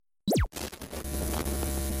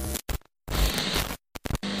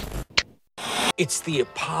It's the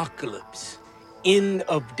apocalypse, end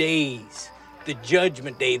of days, the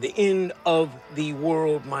judgment day, the end of the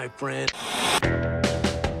world, my friend.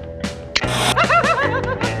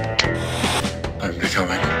 I'm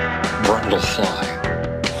becoming Brundlefly.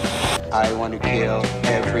 I want to kill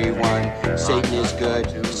everyone. Satan is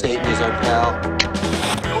good. Satan is our pal.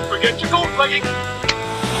 Don't forget your gold plugging.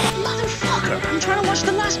 Motherfucker, I'm trying to watch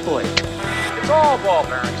The Last Boy. It's all ball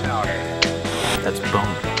bearings nowadays. That's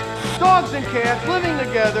bone. Dogs and cats living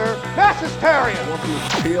together, mass hysteria. I want them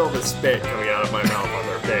to feel the spit coming out of my mouth on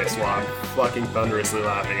their face while I'm fucking thunderously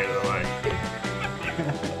laughing into the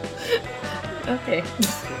mic. Okay.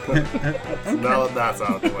 So now that that's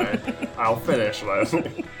out of the way, I'll finish.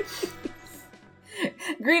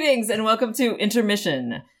 Greetings and welcome to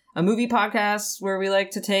Intermission, a movie podcast where we like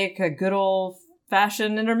to take a good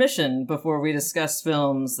old-fashioned intermission before we discuss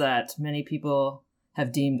films that many people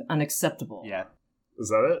have deemed unacceptable. Yeah. Is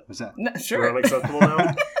that it? Was that? No, They're sure. unacceptable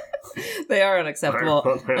now? They are unacceptable.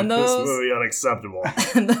 And this movie unacceptable.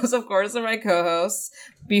 And those, of course, are my co-hosts.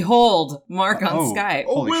 Behold, Mark on Skype. A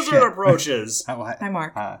Holy wizard shit. approaches. Hi,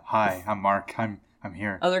 Mark. Hi, I'm Mark. I'm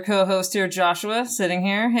here. Other co-host here, Joshua, sitting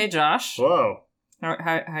here. Hey, Josh. Whoa.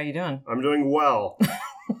 How you doing? I'm doing well.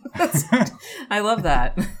 I love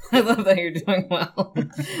that. I love that you're doing well.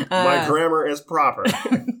 My grammar is proper.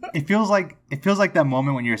 It feels like that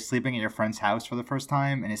moment when you're sleeping at your friend's house for the first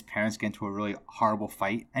time and his parents get into a really horrible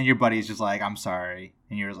fight and your buddy's just like, I'm sorry.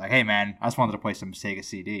 And you're just like, hey man, I just wanted to play some Sega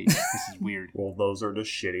CD. This is weird. Well, those are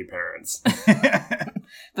just shitty parents.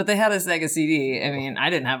 But they had a Sega CD. I mean, I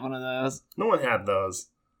didn't have one of those. No one had those.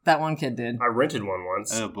 That one kid did. I rented one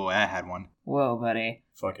once. Oh boy, I had one. Whoa, buddy.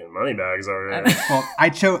 Fucking moneybags over there. Well,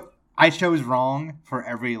 I chose wrong for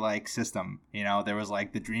every system. You know, there was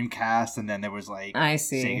the Dreamcast, and then there was I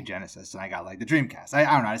see. Sega Genesis, and I got the Dreamcast. I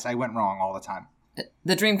don't know. I went wrong all the time.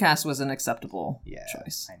 The Dreamcast was an acceptable Yeah,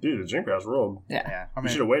 choice. Dude, the Dreamcast ruled. Yeah. I You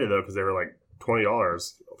mean, should have waited though, because they were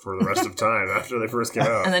 $20 for the rest of time after they first came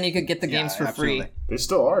out. And then you could get the games for absolutely. free. They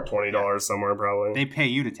still are $20 somewhere, probably. They pay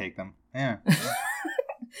you to take them. Yeah.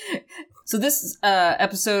 So this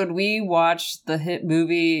episode, we watched the hit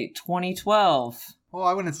movie 2012. Well,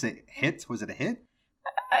 I wouldn't say hit. Was it a hit?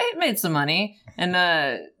 It made some money. And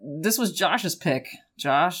this was Josh's pick.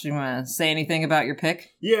 Josh, you want to say anything about your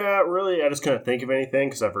pick? Yeah, really, I just couldn't think of anything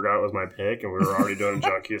because I forgot it was my pick, and we were already doing a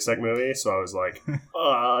John Cusack movie, so I was like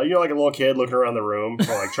a little kid looking around the room,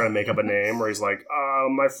 trying to make up a name, where he's like,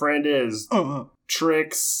 my friend is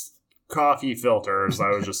Trix Coffee Filters. I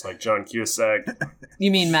was just like, John Cusack. You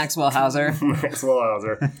mean Maxwell Hauser? Maxwell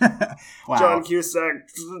Hauser. Wow. John Cusack,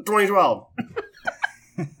 2012.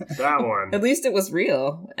 That one. At least it was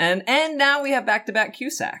real. And now we have back-to-back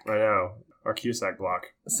Cusack. I know. Our Cusack block.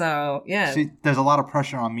 So, yeah. See, there's a lot of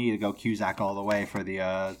pressure on me to go Cusack all the way for the,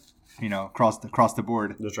 across the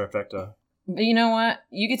board. The trifecta. But you know what?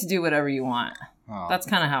 You get to do whatever you want. Oh, That's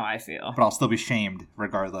kind of how I feel. but I'll still be shamed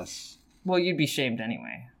regardless. Well, you'd be shamed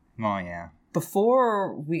anyway. Oh, yeah.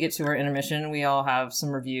 Before we get to our intermission, we all have some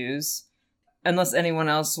reviews. Unless anyone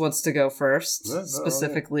else wants to go first, No,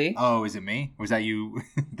 specifically. Oh, is it me? Was that you?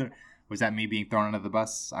 Was that me being thrown under the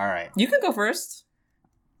bus? All right. You can go first.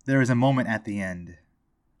 There is a moment at the end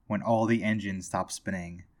when all the engines stop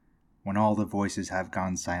spinning, when all the voices have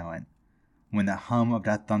gone silent, when the hum of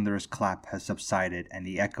that thunderous clap has subsided and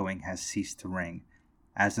the echoing has ceased to ring.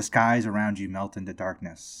 As the skies around you melt into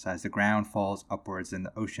darkness, as the ground falls upwards and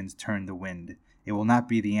the oceans turn to wind, it will not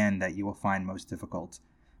be the end that you will find most difficult,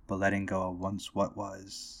 but letting go of once what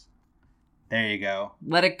was. There you go.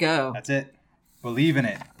 Let it go. That's it. Believe in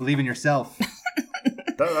it. Believe in yourself.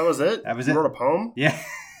 That was it? That was you it. wrote a poem? Yeah.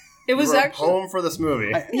 It was you wrote actually... a poem for this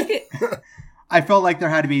movie. I felt like there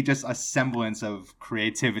had to be just a semblance of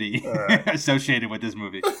creativity associated with this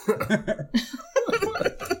movie.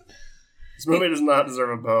 This movie does not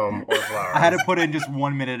deserve a poem or flowers. I had to put in just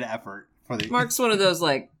 1 minute of effort for the. Mark's one of those,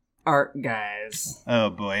 art guys. Oh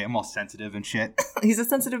boy, I'm all sensitive and shit. He's a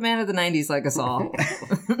sensitive man of the 90s like us all.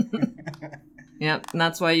 Yep, and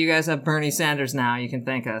that's why you guys have Bernie Sanders now. You can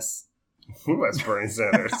thank us. Who has Bernie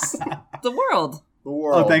Sanders? The world. The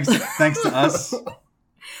world. Oh, thanks to us.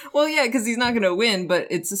 Well, yeah, because he's not going to win, but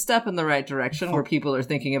it's a step in the right direction where people are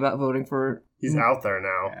thinking about voting for... He's out there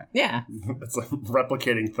now. Yeah. It's like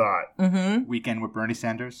replicating thought. Mm-hmm. Weekend with Bernie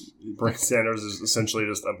Sanders. Bernie Sanders is essentially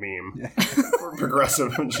just a meme for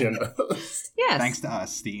progressive agendas. Yes. Thanks to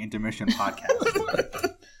us, the Intermission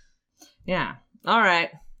podcast. Yeah. All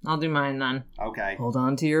right. I'll do mine then. Okay. Hold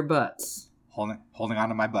on to your butts. Holding on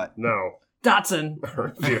to my butt. No. Dotson.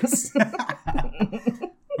 Refuse.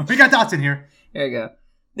 We got Dotson here. There you go.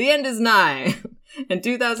 The end is nigh. In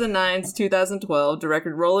 2009 to 2012,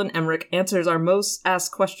 director Roland Emmerich answers our most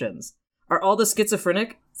asked questions. Are all the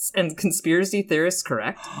schizophrenics and conspiracy theorists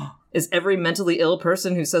correct? Is every mentally ill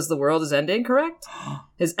person who says the world is ending correct?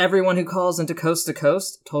 Is everyone who calls into Coast to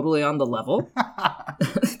Coast totally on the level?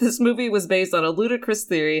 This movie was based on a ludicrous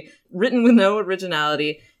theory, written with no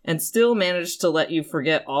originality, and still managed to let you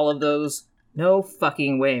forget all of those no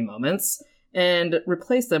fucking way moments, and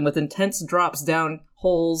replace them with intense drops down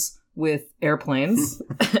holes with airplanes.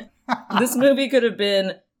 This movie could have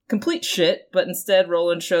been complete shit, but instead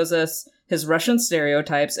Roland shows us his Russian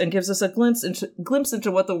stereotypes and gives us a glimpse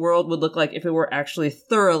into what the world would look like if it were actually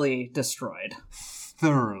thoroughly destroyed.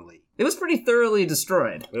 Thoroughly. It was pretty thoroughly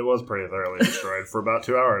destroyed. It was pretty thoroughly destroyed for about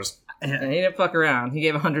 2 hours. And he didn't fuck around. He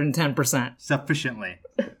gave 110%. Sufficiently.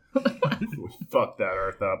 Fuck that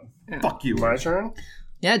Earth up. Yeah. Fuck you. My turn?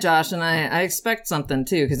 Yeah, Josh, and I expect something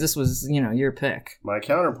too, because this was, your pick. My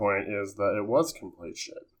counterpoint is that it was complete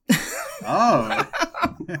shit. Oh.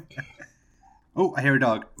 Oh, I hear a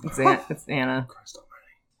dog. It's Anna. Christ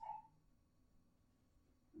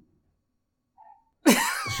almighty.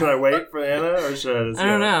 Should I wait for Anna, or should I just I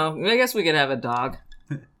don't know. I guess we could have a dog.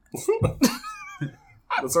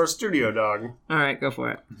 That's our studio dog. All right, go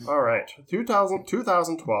for it. All right.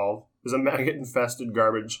 2012 is a maggot-infested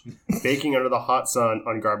garbage baking under the hot sun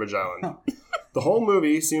on Garbage Island. The whole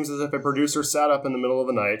movie seems as if a producer sat up in the middle of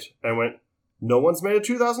the night and went, "No one's made a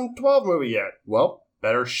 2012 movie yet. Well,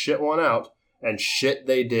 better shit one out." And shit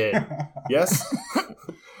they did. Yes?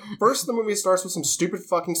 First, the movie starts with some stupid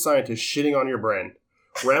fucking scientist shitting on your brain,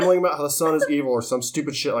 rambling about how the sun is evil or some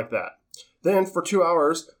stupid shit like that. Then, for 2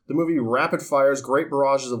 hours, the movie rapid fires great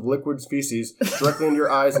barrages of liquid feces directly into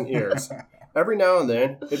your eyes and ears. Every now and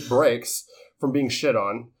then, it breaks from being shit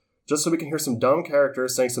on, just so we can hear some dumb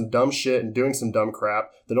characters saying some dumb shit and doing some dumb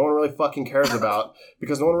crap that no one really fucking cares about,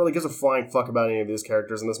 because no one really gives a flying fuck about any of these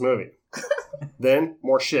characters in this movie. Then,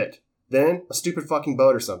 more shit. Then, a stupid fucking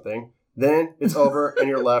boat or something. Then, it's over, and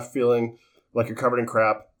you're left feeling like you're covered in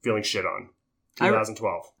crap, feeling shit on.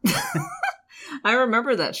 2012. I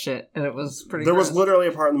remember that shit, and it was pretty There gross. was literally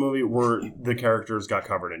a part in the movie where the characters got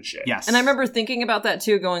covered in shit. Yes. And I remember thinking about that,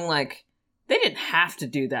 too, going like, they didn't have to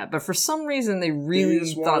do that, but for some reason they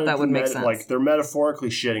really thought that would make sense. Like, they're metaphorically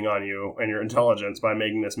shitting on you and your intelligence by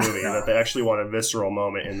making this movie, that they actually want a visceral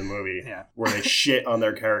moment in the movie where they shit on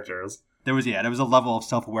their characters. There was a level of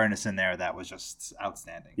self-awareness in there that was just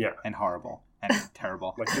outstanding. Yeah. And horrible. And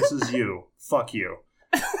terrible. Like, this is you. Fuck you.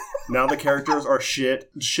 Now the characters are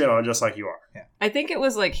shit on just like you are. Yeah. I think it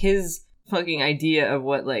was like his fucking idea of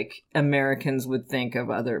what like Americans would think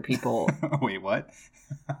of other people. Wait, what?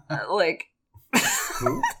 Like,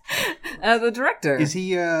 Who? The director. Is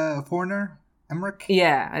he a foreigner? Emmerich?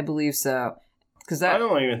 Yeah, I believe so. I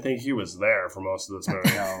don't even think he was there for most of this movie.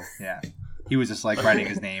 No, yeah. He was just like writing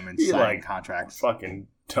his name and signing contracts. Fucking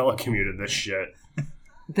telecommuted this shit.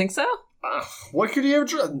 Think so? What could he have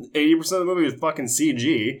done? 80% of the movie was fucking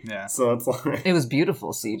CG. Yeah. So it's like... It was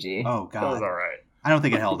beautiful CG. Oh, God. That was alright. I don't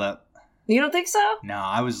think it held up. You don't think so?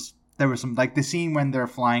 No, there was some, like the scene when they're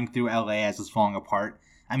flying through LA as it's falling apart.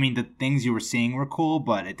 I mean, the things you were seeing were cool,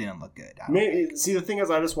 but it didn't look good. See, the thing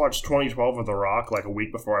is, I just watched 2012 with The Rock like a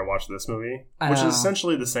week before I watched this movie, which is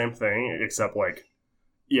essentially the same thing, except like,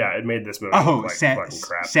 yeah, it made this movie look like fucking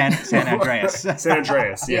crap. San Andreas. San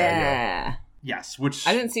Andreas, yeah. Yes, which...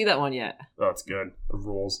 I didn't see that one yet. Oh, it's good. It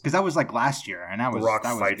rules. Because that was like last year, and that was... The Rock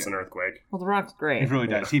that was fights good. an earthquake. Well, The Rock's great. It really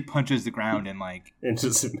does. He punches the ground and like...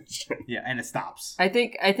 Into submission. Yeah, and it stops. I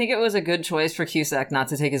think it was a good choice for Cusack not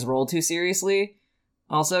to take his role too seriously.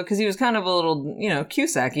 Also, because he was kind of a little,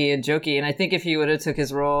 Cusack-y and jokey, and I think if he would have took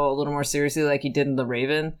his role a little more seriously like he did in The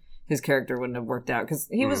Raven, his character wouldn't have worked out, because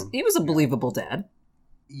he was a believable dad.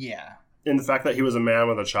 Yeah. In the fact that he was a man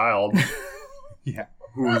with a child. Yeah.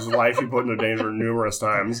 Whose life he put into danger numerous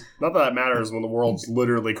times. Not that matters when the world's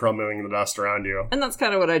literally crumbling in the dust around you. And that's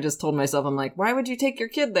kind of what I just told myself. I'm like, why would you take your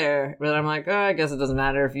kid there? But I'm like, I guess it doesn't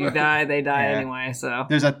matter. If you die, they die anyway, so.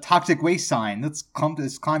 There's a toxic waste sign. Let's climb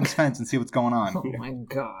this fence and see what's going on. Oh my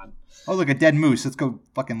god. Oh, look, a dead moose. Let's go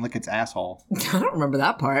fucking lick its asshole. I don't remember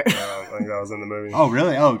that part. I think that was in the movie. Oh,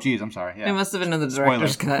 really? Oh, geez, I'm sorry. Yeah. It must have been in the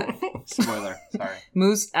director's cut. Spoiler, sorry.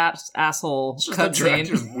 Moose asshole It's just cut the scene.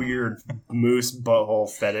 director's weird moose butthole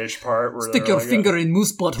fetish part. Where Stick your finger in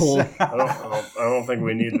moose butthole. I don't think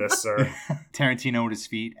we need this, sir. Tarantino with his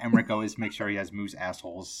feet. Emmerich always makes sure he has moose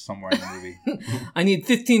assholes somewhere in the movie. I need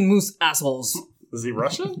 15 moose assholes. Is he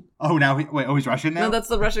Russian? Oh, he's Russian now? No, that's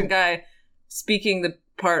the Russian guy speaking the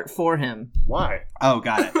part for him. Why? Oh,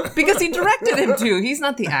 got it. Because he directed him to. He's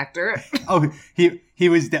not the actor. Oh, he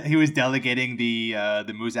was delegating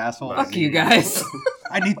the moose asshole. Fuck you guys.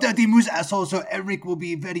 I need 30 moose assholes, so Emmerich will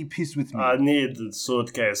be very pissed with me. I need a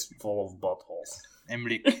suitcase full of buttholes.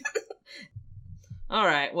 Emmerich. All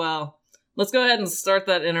right, well, let's go ahead and start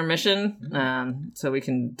that intermission so we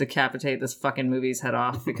can decapitate this fucking movie's head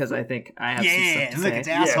off, because I think I have some stuff to look say. at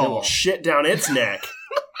Yeah, asshole. little shit down its neck.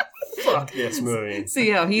 Fuck this movie. See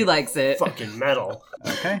how he likes it. Fucking metal.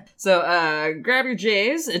 Okay. So, grab your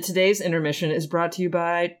J's. And today's intermission is brought to you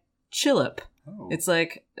by Chillip. Oh. It's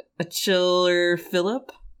like a chiller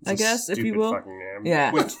Phillip, I guess, if you Stupid will. fucking name.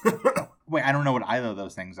 Yeah. Wait, I don't know what either of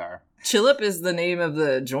those things are. Chillip is the name of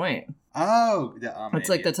the joint. Oh, It's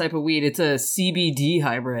like the type of weed. It's a CBD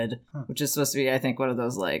hybrid, which is supposed to be, I think, one of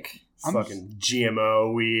those like... Fucking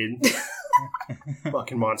GMO weed.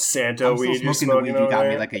 Fucking Monsanto I'm still weed you're smoking the smoking weed you over got me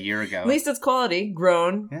there. like a year ago. At least it's quality,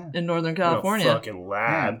 grown Yeah. in Northern No California. fucking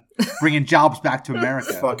lab. Bringing jobs back to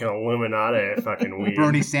America. Fucking Illuminati fucking weed.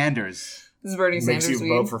 Bernie Sanders. This is Bernie Makes Sanders you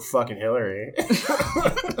weed. vote for fucking Hillary.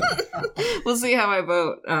 We'll see how I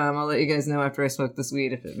vote. I'll let you guys know after I smoke this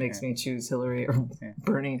weed if it makes me choose Hillary or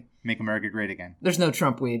Bernie. Make America great again. There's no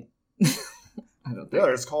Trump weed. I don't think.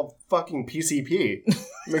 Yeah, it's called fucking PCP. It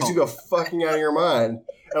makes you go fucking out of your mind.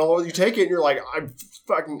 And although you take it and you're like,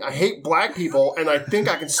 I hate black people and I think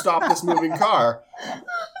I can stop this moving car.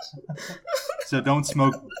 So don't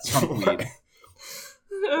smoke Trump weed.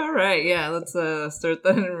 All right, yeah, let's start the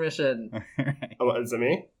intermission. Oh, is it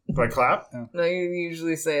me? Do I clap? No, you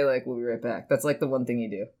usually say, like, we'll be right back. That's, like, the one thing you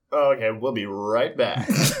do. Oh, okay, we'll be right back.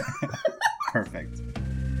 Perfect.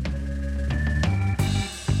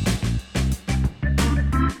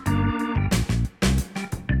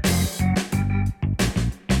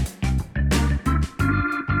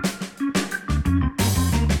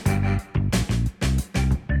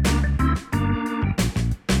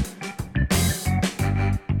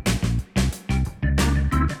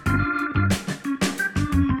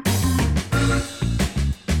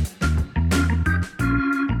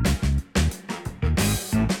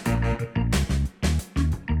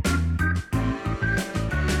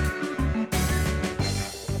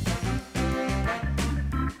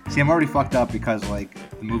 See, I'm already fucked up because, like,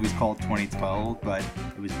 the movie's called 2012, but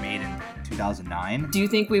it was made in 2009. Do you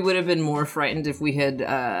think we would have been more frightened if we had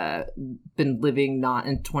been living not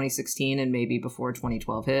in 2016 and maybe before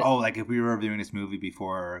 2012 hit? Oh, like if we were reviewing this movie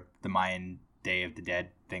before the Mayan Day of the Dead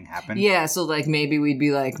thing happened? Yeah, so, like, maybe we'd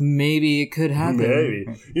be like, maybe it could happen. Maybe.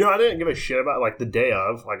 You know, I didn't give a shit about, like, the day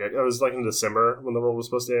of. Like, it was, like, in December when the world was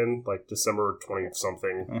supposed to end. Like, December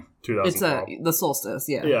 20-something, 2012. It's the solstice,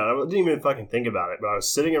 yeah. Yeah, I didn't even fucking think about it. But I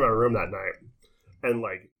was sitting in my room that night. And,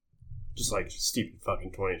 like, just, like, stupid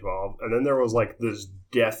fucking 2012. And then there was, like, this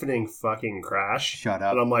deafening fucking crash. Shut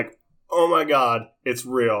up. And I'm like, oh my god, it's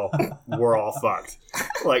real. We're all fucked.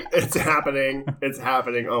 Like, it's happening. It's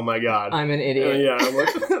happening. Oh my god. I'm an idiot. And yeah, I'm like,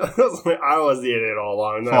 I was the idiot all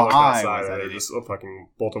along. And then Well, I looked I outside was that and idiot. just a fucking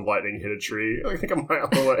bolt of lightning hit a tree like a mile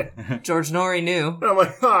away. George Norrie knew. And I'm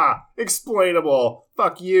like, explainable.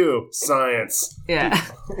 Fuck you, science. Yeah.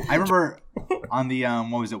 I remember on the,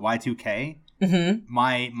 what was it, Y2K?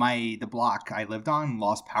 Mm-hmm. The block I lived on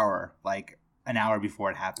lost power, like, an hour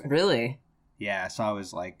before it happened. Really? Yeah, so I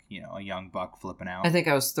was, like, you know, a young buck flipping out. I think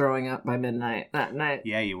I was throwing up by midnight that night.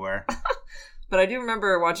 Yeah, you were. But I do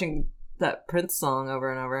remember watching that Prince song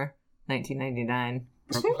over and over. 1999.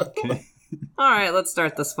 All right, let's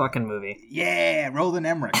start this fucking movie. Yeah, Roland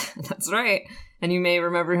Emmerich. That's right. And you may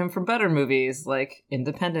remember him from better movies like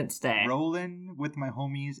Independence Day. Rolling with my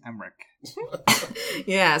homies Emmerich.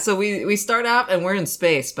 Yeah, so we start out and we're in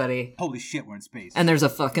space, buddy. Holy shit, we're in space. And there's a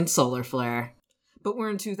fucking solar flare. But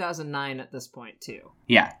we're in 2009 at this point, too.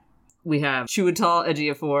 Yeah. We have Chiwetel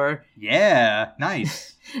Ejiofor Yeah,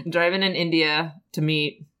 nice. driving in India to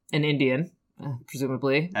meet an Indian,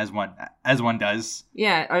 presumably. As one does.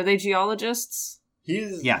 Yeah, are they geologists?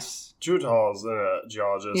 He's Yes. Chiwetel's a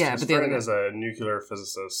geologist. Yeah, His but the other friend guy- is a nuclear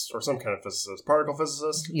physicist or some kind of physicist, particle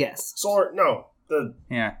physicist. Yes. The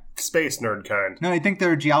Yeah. space nerd kind. No, I think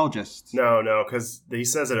they're geologists. No, because he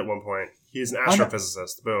says it at one point. He's an Oh, no.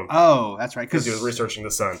 astrophysicist. Boom. Oh, that's right. Because he was researching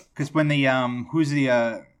the sun. Because when the who's the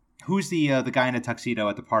guy in a tuxedo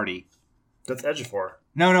at the party? That's Ejiofor.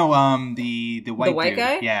 No, the white white dude.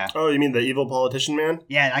 guy? Yeah, Oh, you mean the evil politician man?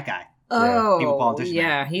 yeah, that guy. Oh, Evil politician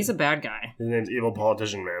yeah, man. he's a bad guy. His name's evil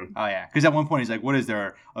politician man. Oh yeah, because at one point he's like, "What is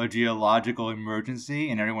there? A geological emergency?"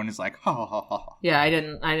 And everyone is like, "Ha ha ha ha." Yeah, I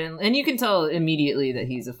didn't, and you can tell immediately that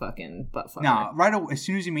he's a fucking butt fucker. Nah, right away, as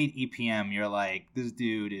soon as you meet EPM, you're like, "This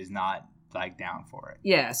dude is not like down for it.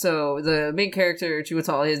 Yeah, so the main character,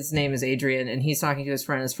 Chiwetel, his name is Adrian, and he's talking to his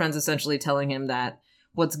friend. His friend's essentially telling him that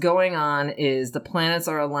what's going on is the planets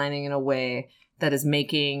are aligning in a way that is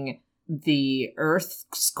making the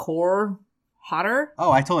Earth's core hotter.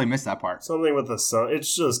 Oh, I totally missed that part. Something with the sun.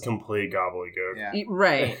 It's just complete gobbledygook. Yeah.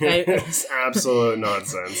 Right. It's absolute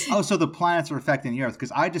nonsense. Oh, so the planets are affecting the Earth,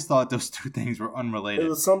 because I just thought those two things were unrelated. It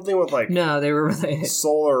was something with like No, they were related.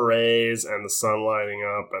 solar rays and the sun lighting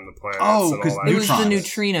up and the planets Oh, and 'cause all that. It was the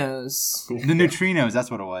Neutrons. neutrinos. The neutrinos,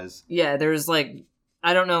 that's what it was. Yeah, there's like,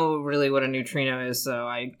 I don't know really what a neutrino is, so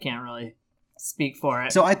I can't really speak for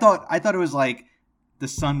it. So I thought it was like the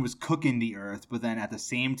sun was cooking the Earth, but then at the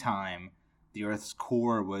same time, the Earth's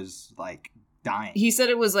core was like dying. He said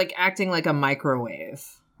it was like acting like a microwave.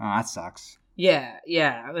 Oh, that sucks. Yeah,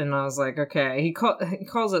 and I was like, okay. He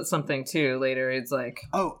calls it something too later. It's like,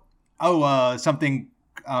 Something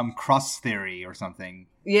crust theory or something.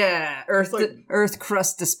 yeah, Earth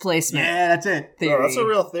crust displacement. Yeah, that's it. Theory. No, that's a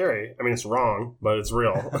real theory. I mean, it's wrong, but it's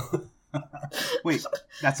real. Wait,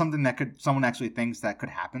 that's something that someone actually thinks that could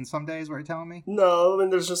happen someday, is what you're telling me? No, I mean,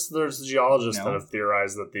 there's geologists No. that have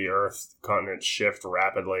theorized that the Earth continents shift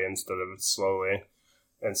rapidly instead of slowly,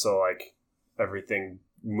 and so like everything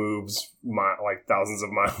moves like thousands of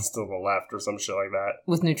miles to the left or some shit like that.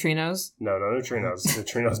 With neutrinos? No neutrinos.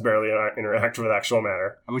 Neutrinos barely interact with actual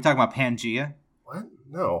matter. Are we talking about Pangea? What?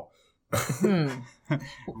 No.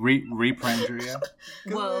 Reprandria?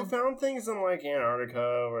 Well- They found things in like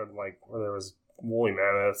Antarctica where there was woolly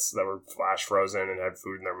mammoths that were flash frozen and had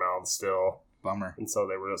food in their mouths still. Bummer. And so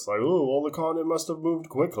they were just like, "Oh, well, the continent must have moved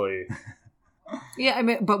quickly." Yeah, I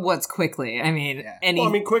mean, but what's quickly? I mean, Yeah. Well, I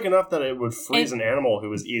mean, quick enough that it would freeze an animal who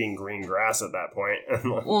was eating green grass at that point.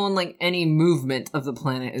 and like any movement of the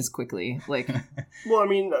planet is quickly. Like, Well, I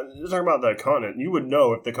mean, you're talking about the continent. You would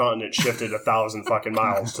know if the continent shifted 1,000 fucking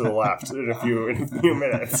miles to the left in a few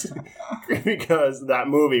minutes, because that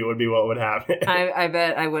movie would be what would happen. I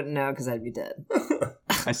bet I wouldn't know because I'd be dead.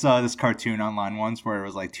 I saw this cartoon online once where it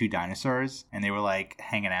was like two dinosaurs and they were like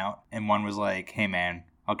hanging out, and one was like, "Hey man,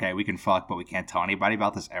 okay, we can fuck, but we can't tell anybody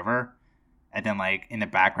about this ever." And then like in the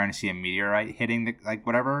background you see a meteorite hitting the, like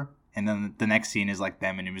whatever, and then the next scene is like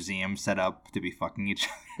them in a museum set up to be fucking each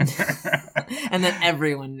other. And then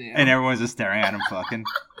everyone knew. And everyone's just staring at him fucking.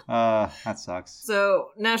 That sucks. So,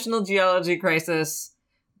 National Geology Crisis,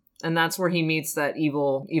 and that's where he meets that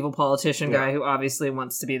evil politician guy who obviously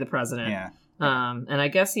wants to be the president. Yeah. And I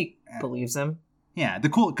guess he believes him. Yeah, the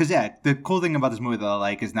cool thing about this movie though,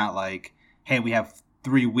 like, is not like, hey, we have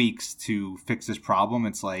 3 weeks to fix this problem.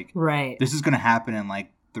 It's like, Right. this is going to happen in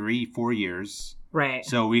like 3-4 years. Right.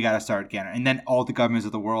 So we got to start getting, and then all the governments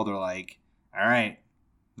of the world are like, all right,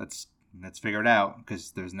 let's figure it out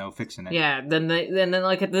because there's no fixing it. Yeah, then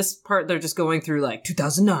like at this part they're just going through like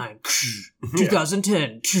 2009,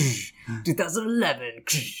 2010, 2011,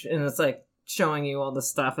 and it's like showing you all this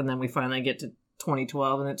stuff, and then we finally get to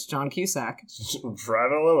 2012 and it's John Cusack.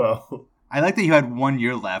 Driving a limo. I like that you had 1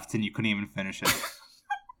 year left and you couldn't even finish it.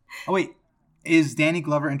 Oh wait, is Danny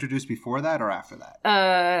Glover introduced before that or after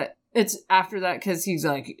that? It's after that because he's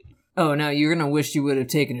like, oh no, you're gonna wish you would have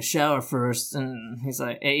taken a shower first, and he's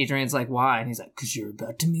like, Adrian's like, why? And he's like, because you're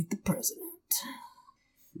about to meet the president.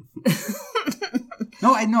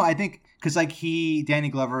 No, I think because like Danny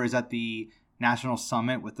Glover is at the national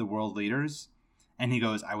summit with the world leaders, and he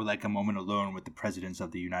goes, I would like a moment alone with the presidents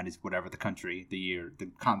of the United, whatever the country, the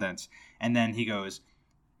continents, and then he goes,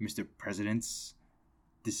 Mr. Presidents,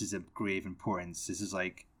 this is of grave importance. This is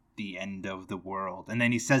like the end of the world. And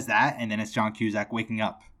then he says that, and then it's John Cusack waking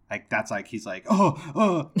up. Like, that's like, he's like,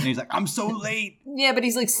 oh, and he's like, I'm so late. Yeah, but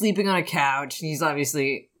he's like sleeping on a couch. He's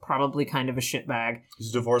obviously probably kind of a shitbag. He's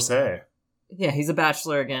a divorcee. Yeah, he's a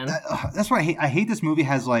bachelor again. That's what I hate. I hate this movie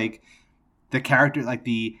has like the character, like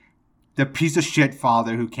the piece of shit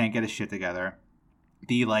father who can't get his shit together,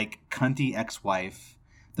 the like cunty ex-wife,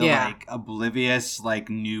 the like oblivious like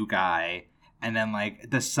new guy, and then like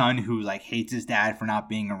the son who like hates his dad for not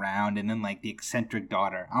being around, and then like the eccentric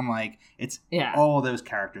daughter. I'm like, it's all those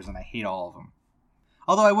characters, and I hate all of them.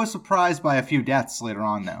 Although I was surprised by a few deaths later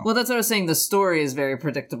on, though. Well, that's what I was saying. The story is very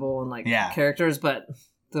predictable and like characters, but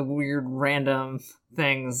the weird random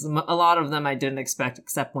things, a lot of them I didn't expect,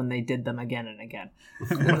 except when they did them again and again.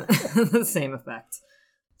 The same effect.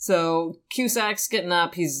 So Cusack's getting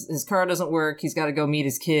up. His car doesn't work. He's got to go meet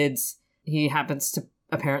his kids. He happens to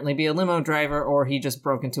apparently be a limo driver, or he just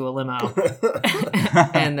broke into a limo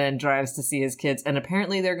and then drives to see his kids. And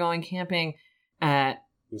apparently they're going camping at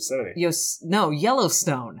Yosemite.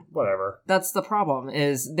 Yellowstone. Whatever. That's the problem,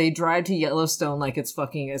 is they drive to Yellowstone like it's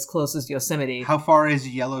fucking as close as Yosemite. How far is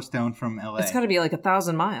Yellowstone from LA? It's gotta be like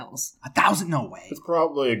 1,000 miles. 1,000? No way. It's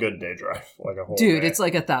probably a good day drive. Like a whole Dude, day. it's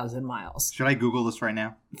like 1,000 miles. Should I Google this right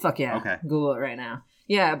now? Fuck yeah. Okay. Google it right now.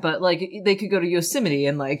 Yeah, but like they could go to Yosemite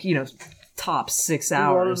in like, top 6 I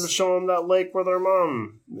wanted hours. to show them that lake where their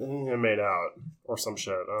mom made out. Or some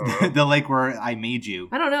shit. I don't know. The lake where I made you.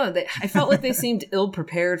 I don't know. I felt like they seemed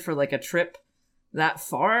ill-prepared for like a trip that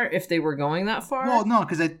far, if they were going that far. Well, no,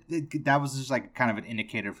 because that was just like kind of an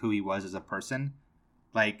indicator of who he was as a person.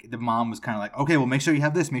 Like, the mom was kind of like, okay, well, make sure you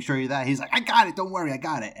have this, make sure you that. He's like, I got it, don't worry, I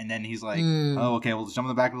got it. And then he's like, oh, okay, we'll just jump in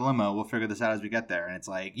the back of the limo. We'll figure this out as we get there. And it's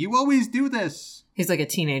like, you always do this. He's like a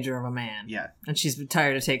teenager of a man. Yeah. And she's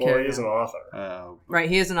tired to take care of He's him. an author. Right,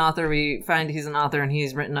 he is an author. We find he's an author, and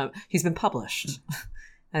he's been published,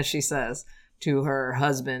 as she says, to her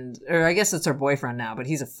husband. Or I guess it's her boyfriend now, but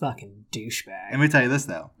he's a fucking douchebag. Let me tell you this,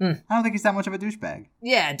 though. I don't think he's that much of a douchebag.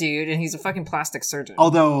 Yeah, dude, and he's a fucking plastic surgeon.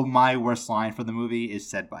 Although my worst line for the movie is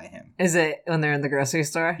said by him. Is it when they're in the grocery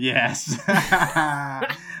store? Yes.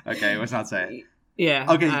 Okay, let's not say it. Yeah.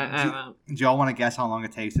 Okay, I do y'all want to guess how long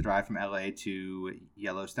it takes to drive from LA to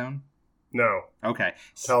Yellowstone? No. Okay.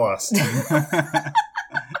 Tell us.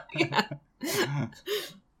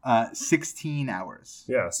 16 hours.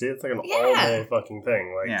 Yeah, see, it's like an all-day fucking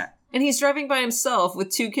thing. Like, Yeah. And he's driving by himself with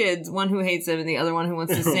 2 kids, one who hates him and the other one who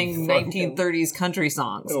wants to sing 1930s country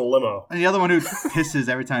songs. in a limo. And the other one who pisses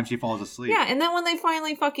every time she falls asleep. Yeah, and then when they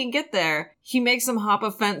finally fucking get there, he makes them hop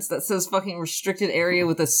a fence that says fucking restricted area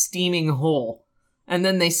with a steaming hole. And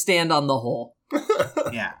then they stand on the hole.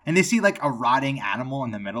 Yeah. And they see like a rotting animal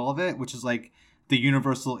in the middle of it, which is like the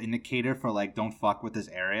universal indicator for like, don't fuck with this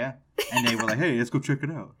area. And they were like, hey, let's go check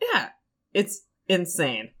it out. Yeah, it's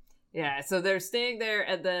insane. Yeah, so they're staying there,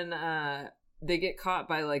 and then they get caught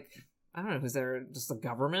by, like, I don't know who's there, just the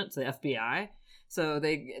government, the FBI. So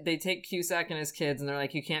they take Cusack and his kids, and they're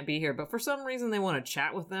like, you can't be here. But for some reason, they want to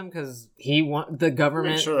chat with them, because the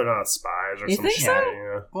government... Make sure they're not spies or You some think shit. so?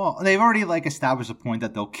 Yeah. Well, they've already like established a point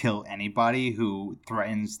that they'll kill anybody who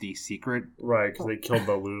threatens the secret. Right, because they killed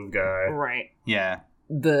the Louvre guy. Right. Yeah.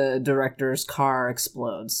 The director's car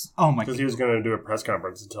explodes. Oh my god. Because he was going to do a press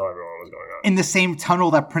conference to tell everyone what was going on. In the same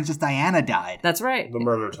tunnel that Princess Diana died. That's right. The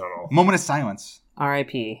murder tunnel. Moment of silence.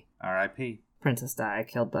 R.I.P. R.I.P. Princess Di,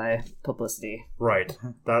 killed by publicity. Right.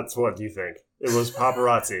 That's what you think. It was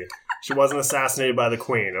paparazzi. She wasn't assassinated by the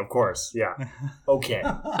queen, of course. Yeah. Okay.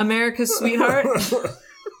 America's sweetheart?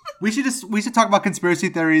 We should talk about conspiracy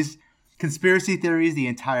theories. Conspiracy theories the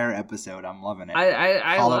entire episode. I'm loving it.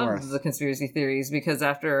 I Hollow love Earth. the conspiracy theories because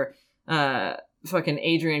after fucking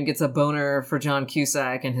Adrian gets a boner for John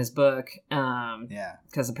Cusack in his book, Yeah.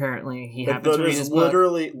 because apparently he That happened to read is his book.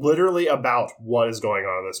 literally about what is going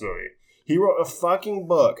on in this movie. He wrote a fucking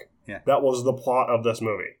book that was the plot of this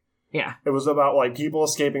movie. Yeah. It was about, like, people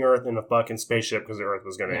escaping Earth in a fucking spaceship because the Earth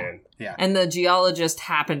was going to end. Yeah. And the geologist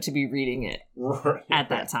happened to be reading it Right. at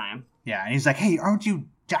that time. Yeah. And he's like, hey, aren't you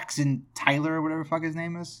Jackson Tyler or whatever the fuck his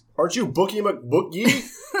name is? Aren't you Bookie McBookie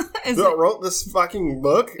that wrote this fucking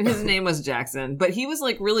book? His name was Jackson, but he was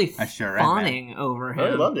like really I sure am, fawning over him.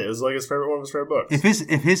 I loved it. It was like one of his favorite books.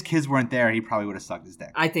 If his kids weren't there, he probably would have sucked his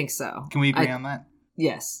dick. I think so. Can we agree on that?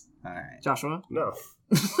 Yes. All right. Joshua? No.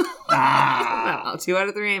 No, 2 out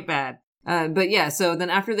of 3 ain't bad. But yeah, so then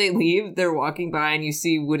after they leave, they're walking by and you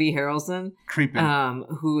see Woody Harrelson, Creeping.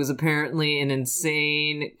 who is apparently an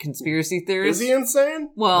insane conspiracy theorist. Is he insane?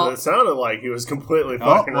 Well- it sounded like he was completely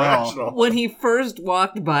fucking well. rational. When he first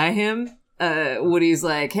walked by him, Woody's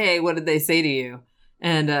like, "Hey, what did they say to you?"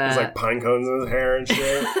 And There's like pine cones in his hair and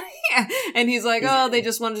shit. yeah, and he's like, "Oh, they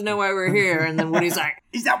just wanted to know why we're here." And then Woody's like,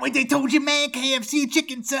 Is that what they told you, man? KFC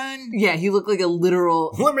chicken, son? "Yeah, he looked like a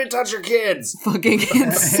literal Let me touch your kids. fucking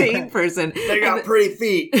insane person." They got pretty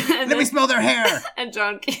feet. And Let me smell their hair. And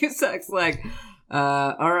John Cusack's like,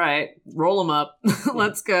 all right, roll them up.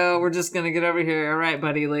 Let's go. We're just going to get over here. All right,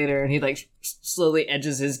 buddy, later. And he like slowly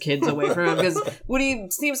edges his kids away from him because Woody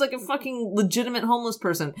seems like a fucking legitimate homeless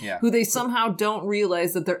person who they somehow don't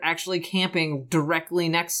realize that they're actually camping directly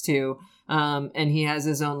next to. And he has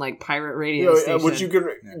his own like pirate radio station. Which you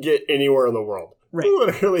can get anywhere in the world. Right.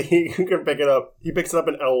 Literally, you can pick it up. He picks it up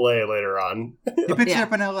in LA later on. He picks it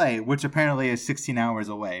up in LA, which apparently is 16 hours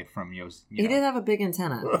away from Yo's. He did have a big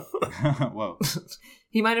antenna. Whoa.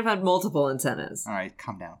 He might have had multiple antennas. All right,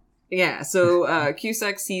 calm down. Yeah, so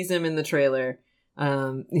Cusack sees him in the trailer.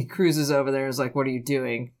 He cruises over there and is like, "What are you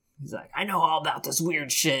doing?" He's like, "I know all about this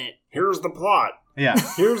weird shit." Here's the plot. Yeah.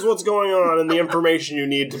 Here's what's going on and the information you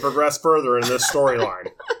need to progress further in this storyline.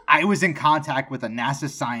 I was in contact with a NASA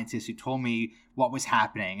scientist who told me what was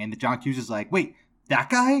happening. And the John Cusack's like, wait, that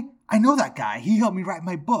guy? I know that guy. He helped me write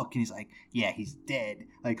my book. And he's like, yeah, he's dead.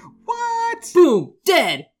 Like, what? Boom,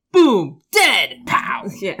 dead. Boom, dead. Pow.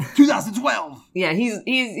 Yeah. 2012. Yeah, he's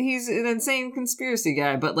an insane conspiracy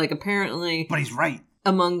guy, but like apparently, But he's right.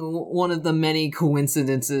 among one of the many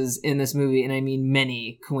coincidences in this movie, and I mean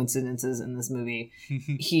many coincidences in this movie,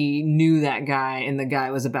 he knew that guy, and the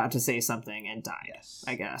guy was about to say something and died, Yes.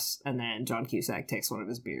 I guess. And then John Cusack takes one of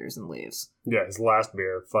his beers and leaves. Yeah, his last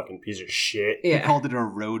beer, fucking piece of shit. He Yeah, called it a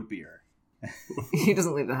road beer. he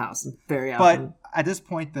doesn't leave the house very But often. at this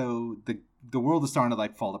point, though, the world is starting to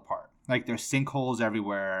like fall apart. Like there's sinkholes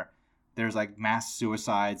everywhere. There's like mass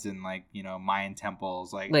suicides in like, you know, Mayan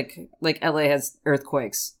temples. Like LA has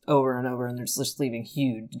earthquakes over and over, and they're just leaving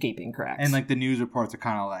huge gaping cracks. and like the news reports are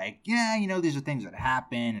kind of like, yeah, you know, these are things that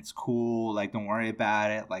happen. It's cool. Like, don't worry about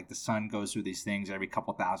it. Like the sun goes through these things every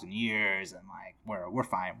couple thousand years, and like we're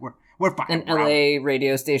fine. We're fine. and bro. LA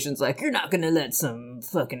radio station's like, you're not gonna let some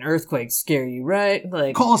fucking earthquake scare you, right?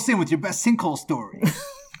 Like, Call us in with your best sinkhole story.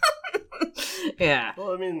 yeah.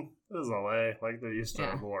 Well, I mean, this is LA. Like, they're used to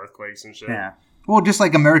Yeah. more earthquakes and shit. Yeah. Well, just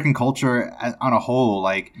like American culture on a whole,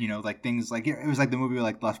 like, you know, like things like it was like the movie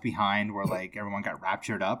like Left Behind where like everyone got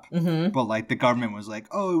raptured up. Mm-hmm. But like the government was like,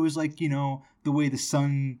 oh, it was like, you know, the way the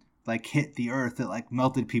sun like hit the earth, it like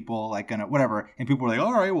melted people like in a, whatever. And people were like,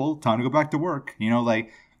 all right, well, time to go back to work. You know,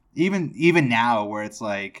 like even now where it's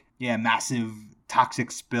like, yeah, massive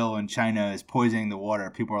toxic spill in China is poisoning the water.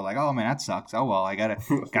 People are like, oh man, that sucks. Oh well, I gotta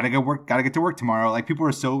get to work tomorrow. Like people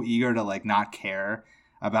are so eager to like not care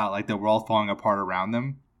about like the world falling apart around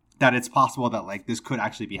them that it's possible that like this could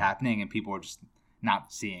actually be happening and people are just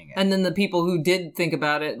not seeing it. And then the people who did think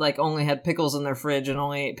about it, like, only had pickles in their fridge and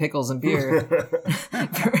only ate pickles and beer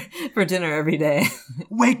for dinner every day.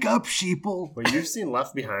 Wake up, sheeple. Wait, you've seen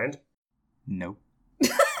Left Behind? Nope.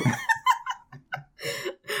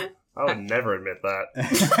 I would never admit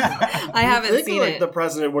that. I haven't think, seen like, it. the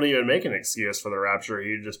president wouldn't even make an excuse for the rapture.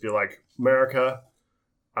 He'd just be like, America,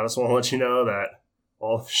 I just want to let you know that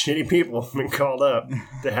all the shitty people have been called up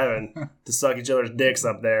to heaven to suck each other's dicks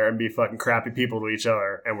up there and be fucking crappy people to each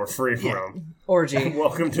other, and we're free from them. Orgy.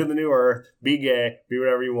 Welcome to the new earth. Be gay. Be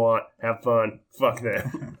whatever you want. Have fun. Fuck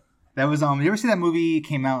them. That was you ever see that movie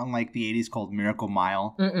came out in like the 80s called Miracle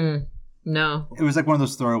Mile? Mm-mm. No. It was like one of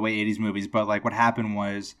those throwaway 80s movies, but like what happened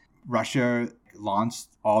was Russia launched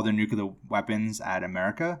all their nuclear weapons at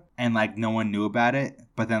America and like no one knew about it,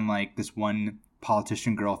 but then like this one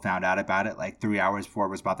politician girl found out about it like 3 hours before it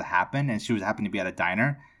was about to happen, and she was happened to be at a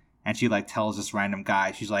diner, and she like tells this random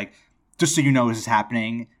guy, she's like, just so you know this is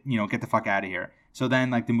happening, you know, get the fuck out of here. So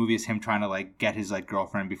then like the movie is him trying to like get his like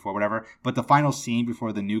girlfriend before whatever, but the final scene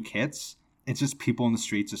before the nuke hits, it's just people in the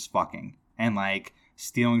streets just fucking and like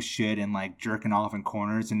stealing shit and like jerking off in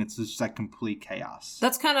corners, and it's just like complete chaos.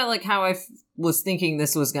 That's kind of like how I was thinking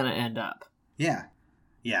this was going to end up.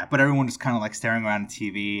 Yeah, but everyone just kind of like staring around the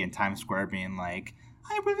TV in Times Square being like,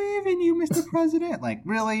 I believe in you, Mr. President. Like,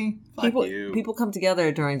 really? Fuck you. People come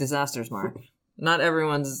together during disasters, Mark. Not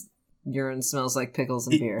everyone's urine smells like pickles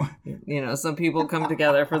and beer. You know, some people come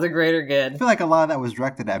together for the greater I good. feel like a lot of that was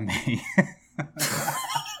directed at me.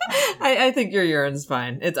 I think your urine's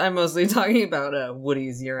fine. I'm mostly talking about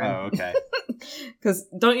Woody's urine. Oh, okay. Because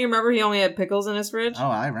don't you remember he only had pickles in his fridge? Oh,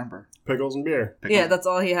 I remember. Pickles and beer. Yeah, that's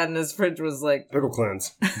all he had in his fridge was like... Pickle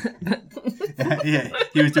cleanse. Yeah,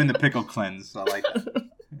 he was doing the pickle cleanse. So like,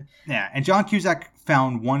 yeah, and John Cusack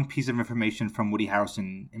found one piece of information from Woody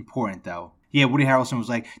Harrelson important, though. Yeah, Woody Harrelson was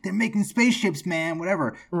like, they're making spaceships, man,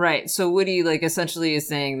 whatever. Right, so Woody, like, essentially is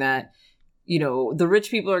saying that, you know, the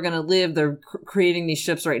rich people are going to live, they're creating these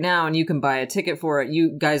ships right now, and you can buy a ticket for it.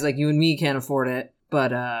 You guys like you and me can't afford it,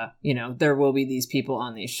 but, you know, there will be these people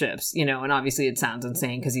on these ships, you know, and obviously it sounds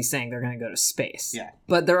insane because he's saying they're going to go to space. Yeah.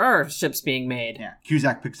 But there are ships being made. Yeah,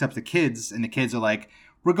 Cusack picks up the kids, and the kids are like,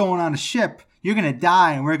 we're going on a ship, you're going to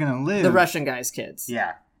die, and we're going to live. The Russian guy's kids.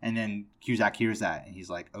 Yeah. And then Cusack hears that, and he's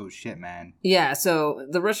like, oh shit, man. Yeah, so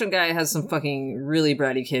the Russian guy has some fucking really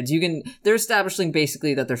bratty kids. They're establishing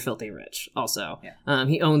basically that they're filthy rich, also. Yeah.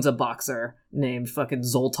 He owns a boxer named fucking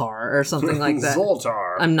Zoltar or something like that.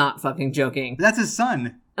 Zoltar. I'm not fucking joking. That's his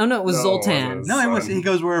son. Oh no, it was No, it Zoltan. wasn't. No, it was. He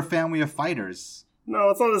goes, we're a family of fighters.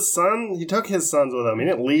 No, it's not his son. He took his sons with him. He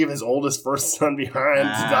didn't leave his oldest first son behind to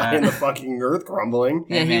die in the fucking earth crumbling.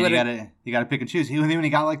 Yeah, Hey, he man, you gotta pick and choose. He only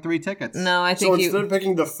got like 3 tickets. No, I So think instead of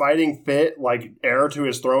picking the fighting fit, like, heir to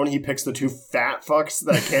his throne, he picks the 2 fat fucks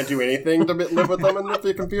that can't do anything to live with them in the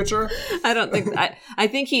fucking future. I don't think I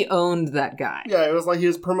think he owned that guy. Yeah, it was like he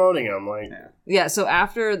was promoting him. Like, Yeah, so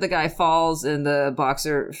after the guy falls and the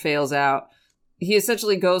boxer fails out, he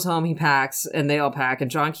essentially goes home, he packs, and they all pack, and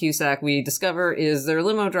John Cusack, we discover, is their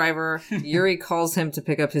limo driver. Yuri calls him to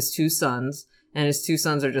pick up his 2 sons, and his 2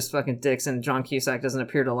 sons are just fucking dicks, and John Cusack doesn't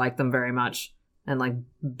appear to like them very much, and like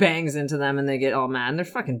bangs into them, and they get all mad, and they're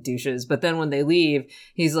fucking douches. But then when they leave,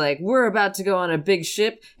 he's like, we're about to go on a big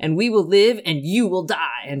ship, and we will live, and you will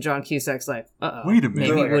die. And John Cusack's like, uh-oh. Wait a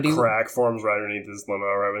minute. Maybe Like Woody... a crack forms right underneath his limo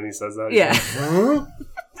right when he says that. Yeah. Huh?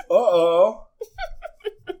 Uh-oh.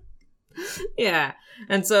 Yeah.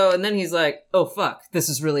 And then he's like, oh fuck, this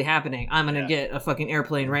is really happening. I'm gonna get a fucking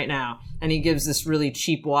airplane right now. And he gives this really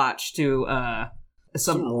cheap watch to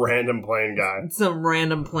some random plane guy.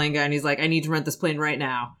 And he's like, I need to rent this plane right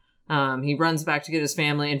now. He runs back to get his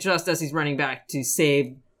family, and just as he's running back to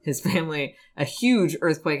save his family, a huge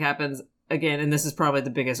earthquake happens again, and this is probably the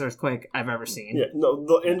biggest earthquake I've ever seen. Yeah, no,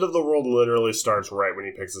 the end of the world literally starts right when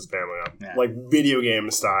he picks his family up. Yeah. Like video game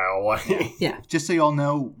style. Like Yeah. Just so y'all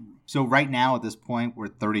know, so right now at this point, we're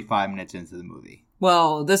 35 minutes into the movie.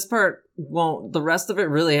 Well, this part won't. The rest of it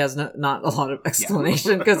really has not a lot of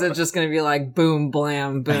explanation because it's just going to be like boom,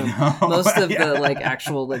 blam, boom. Most of the like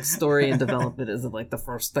actual like story and development is of like the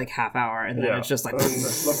first like half hour, and then it's just like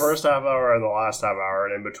the first half hour and the last half hour,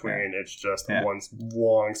 and in between it's just one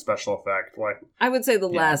long special effect. Like I would say the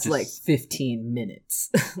last like 15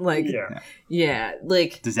 minutes, like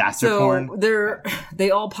like disaster porn.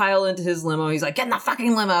 They all pile into his limo. He's like, get in the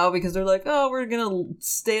fucking limo, because they're like, oh, we're gonna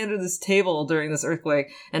stay under this table during this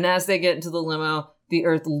earthquake. And as they get into the limo, the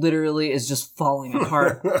earth literally is just falling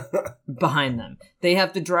apart behind them. They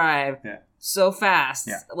have to drive so fast,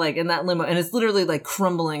 like in that limo, and it's literally like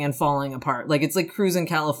crumbling and falling apart. Like it's like cruising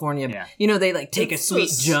California. Yeah. You know, they like take a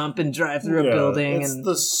sweet jump and drive through a building. It's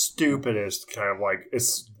the stupidest kind of like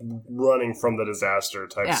it's running from the disaster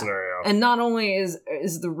type scenario. And not only is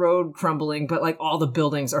the road crumbling, but like all the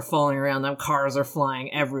buildings are falling around them. Cars are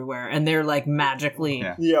flying everywhere, and they're like magically.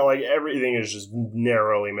 Yeah, like everything is just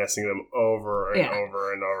narrowly missing them over and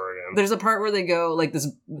over and over again. There's a part where they go like this,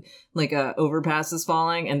 like a overpass is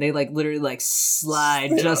falling, and they like literally like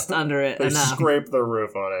slide just under it. They enough. scrape the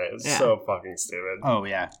roof on it. It's so fucking stupid. Oh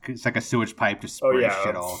yeah, it's like a sewage pipe just sprays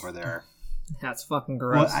shit all over there. That's fucking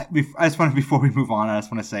gross. Well, I just want to, before we move on, I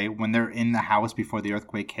just want to say, when they're in the house before the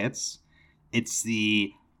earthquake hits, it's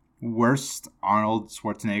the worst Arnold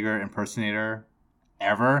Schwarzenegger impersonator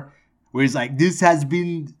ever. Where he's like, this has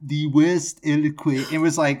been the worst earthquake. It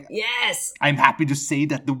was like, yes, I'm happy to say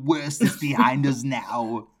that the worst is behind us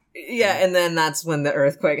now. Yeah, and then that's when the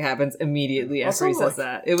earthquake happens immediately after he says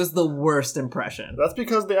that. It was the worst impression. That's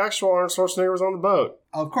because the actual Arnold Schwarzenegger was on the boat.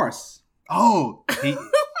 Of course. Oh,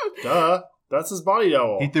 duh. That's his body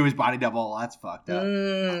double. He threw his body double. That's fucked up.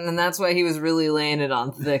 And that's why he was really laying it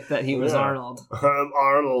on thick that he was Arnold. I'm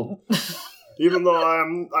Arnold. Even though I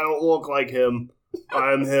don't look like him,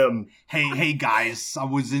 I'm him. Hey guys, I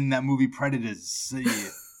was in that movie Predators.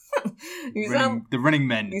 The Running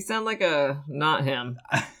Men. You sound like not him.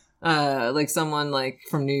 Like someone like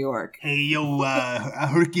from New York. Hey yo,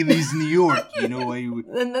 Hercules, New York. You know.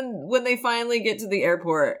 And then when they finally get to the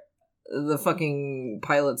airport, the fucking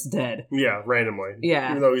pilot's dead. Yeah, randomly. Yeah.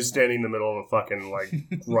 Even though he's standing in the middle of a fucking, like,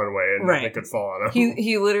 runway and they could fall on him.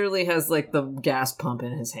 He literally has, like, the gas pump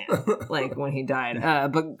in his hand, like, when he died.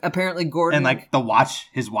 But apparently Gordon... And, like,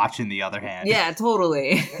 his watch in the other hand. Yeah,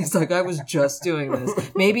 totally. He's like, I was just doing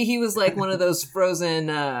this. Maybe he was, like, one of those frozen,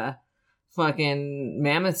 fucking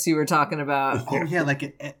mammoths you were talking about. Oh, yeah, like,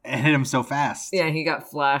 it hit him so fast. Yeah, he got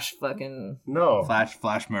Flash fucking... No.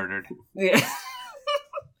 Flash murdered. Yeah.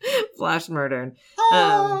 Flash murdered.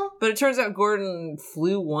 But it turns out Gordon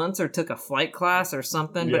flew once or took a flight class or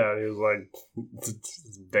something. Yeah, he was like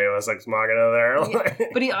Deus Ex Machina there. Yeah,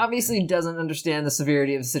 but he obviously doesn't understand the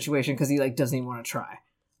severity of the situation because he like doesn't even want to try.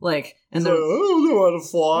 Like, and then, I don't know how to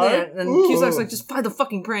fly. Yeah, and Cusack's like, just fly the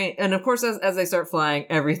fucking plane. And of course, as they start flying,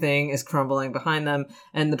 everything is crumbling behind them,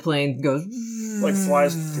 and the plane goes like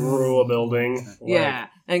flies through a building. Yeah,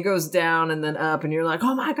 and goes down and then up, and you're like,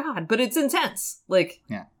 oh my god! But it's intense. Like,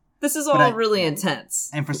 this is all really intense.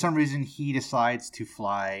 And for some reason, he decides to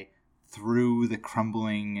fly through the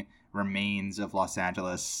crumbling remains of Los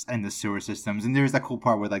Angeles and the sewer systems, and there's that cool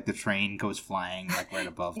part where like the train goes flying like right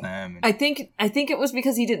above them. I think it was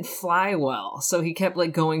because he didn't fly well, so he kept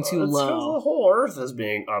like going too low. The whole Earth is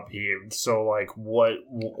being upheaved, so like what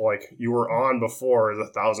like you were on before is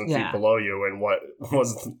 1,000 feet below you, and what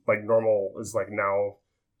was like normal is like now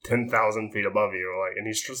 10,000 feet above you, like, and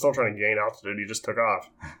he's still trying to gain altitude. He just took off.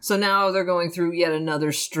 So now they're going through yet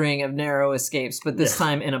another string of narrow escapes, but this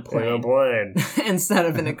time in a plane. In a plane. Instead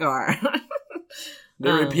of in a car.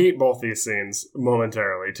 They repeat both these scenes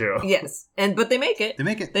momentarily, too. Yes. But they make it. They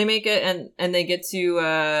make it. They make it, and they get to...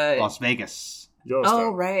 Las Vegas. Yellowstone.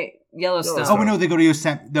 Oh, right. Yellowstone. Oh, no, they go to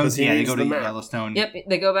Yosemite. Because he Yeah, they needs go to the map. Yellowstone. Yep,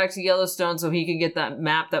 they go back to Yellowstone so he can get that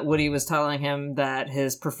map that Woody was telling him that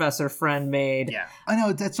his professor friend made. Yeah. I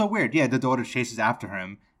know, that's so weird. Yeah, the daughter chases after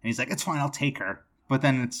him, and he's like, it's fine, I'll take her. But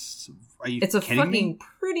then are you It's a kidding fucking me?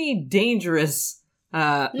 pretty dangerous...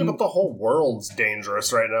 Yeah, but the whole world's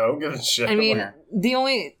dangerous right now. Who gives a shit? I mean, the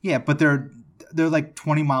only... Yeah, but they're like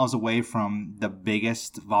 20 miles away from the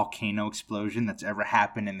biggest volcano explosion that's ever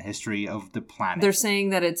happened in the history of the planet. They're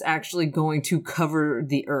saying that it's actually going to cover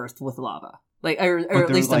the Earth with lava. Like, or at they're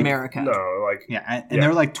least like- America. no, like Yeah, and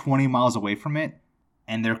they're like 20 miles away from it,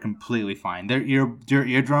 and they're completely fine. Their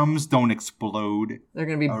eardrums don't explode. They're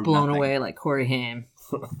going to be Or blown nothing. away like Corey Haim.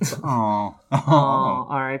 Oh. Oh,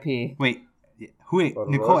 R.I.P. Wait,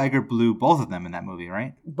 Nicole Eggert blew both of them in that movie,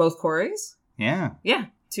 right? Both Corys? Yeah. Yeah,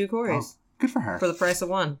 2 Corys. Oh, good for her. For the price of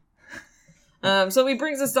 1. So he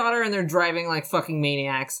brings his daughter and they're driving like fucking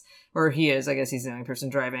maniacs. Or he is. I guess he's the only person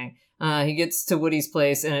driving. He gets to Woody's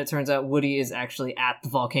place and it turns out Woody is actually at the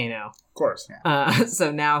volcano. of course.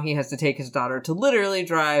 So now he has to take his daughter to literally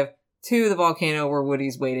drive to the volcano where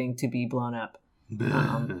Woody's waiting to be blown up.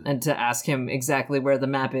 And to ask him exactly where the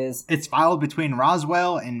map is. It's filed between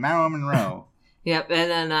Roswell and Marilyn Monroe. Yep,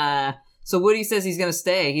 and then, so Woody says he's gonna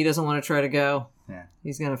stay. He doesn't want to try to go. Yeah.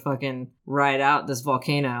 He's gonna fucking ride out this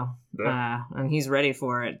volcano. Yeah. And he's ready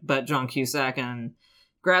for it. But John Cusack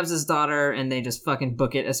grabs his daughter and they just fucking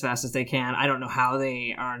book it as fast as they can. I don't know how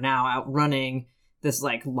they are now outrunning this,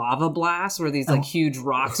 like, lava blast where these, like, huge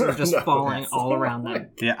rocks are just falling all around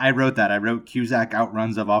them. Yeah, I wrote that. I wrote Cusack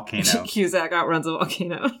outruns a volcano. Cusack outruns a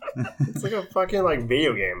volcano. It's like a fucking like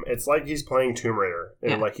video game. It's like he's playing Tomb Raider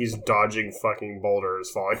and Yeah. like he's dodging fucking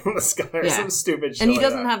boulders falling from the sky or Yeah. some stupid shit. And he like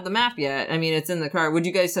doesn't that. have the map yet. I mean, it's in the car. Would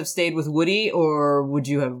you guys have stayed with Woody or would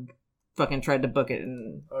you have fucking tried to book it?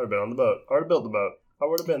 And I would have been on the boat. I would have built the boat. I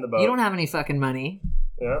would have been the boat. you don't have any fucking money.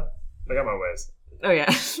 Yeah, I got my ways. Oh,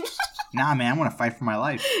 yeah. Nah, man, I want to fight for my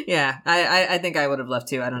life. Yeah, I think I would have left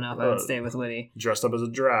too. I don't know if I would stay with Woody. Dressed up as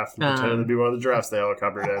a giraffe, pretending to be one of the giraffes they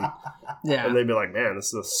helicoptered in, Yeah. and they'd be like, "Man, this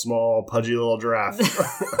is a small, pudgy little giraffe."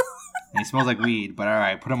 And he smells like weed, but all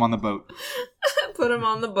right, put him on the boat. Put him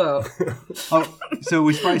on the boat. Oh, so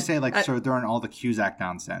we should probably say, like, so during all the Cusack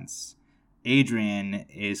nonsense, Adrian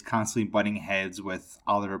is constantly butting heads with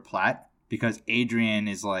Oliver Platt because Adrian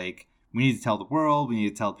is like, we need to tell the world, we need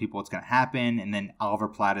to tell people what's going to happen, and then Oliver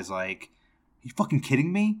Platt is like, are you fucking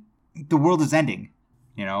kidding me? The world is ending.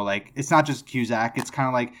 You know, like, it's not just Cusack, it's kind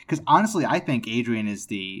of like, because honestly, I think Adrian is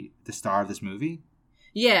the star of this movie.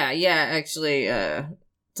 Yeah, actually,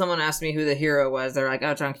 someone asked me who the hero was. They're like,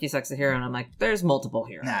 oh, John Cusack's the hero. And I'm like, there's multiple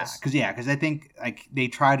heroes. Nah, because I think, like, they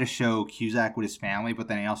try to show Cusack with his family, but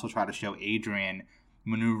then they also try to show Adrian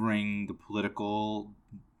maneuvering the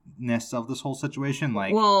politicalness of this whole situation.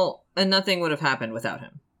 Like, Well, and nothing would have happened without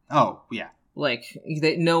him. oh, yeah. Like,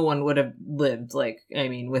 no one would have lived, like, I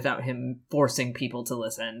mean, without him forcing people to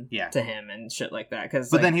listen to him and shit like that. Cause,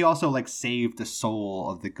 But then he also, like, saved the soul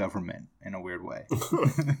of the government in a weird way.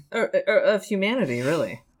 or of humanity,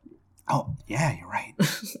 really. Oh, yeah, you're right.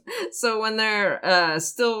 So when they're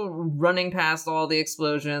still running past all the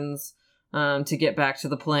explosions to get back to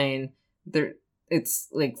the plane, it's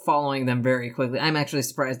like following them very quickly. I'm actually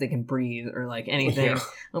surprised they can breathe or like anything. Yeah.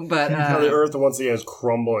 But the Earth once again is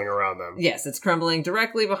crumbling around them. yes, it's crumbling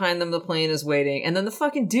directly behind them. The plane is waiting, and then the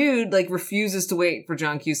fucking dude like refuses to wait for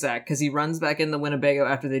John Cusack because he runs back in the Winnebago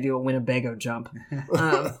after they do a Winnebago jump.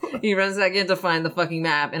 He runs back in to find the fucking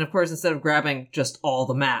map, and of course, instead of grabbing just all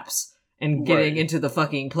the maps and getting into the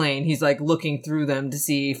fucking plane, he's like looking through them to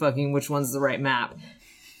see fucking which one's the right map.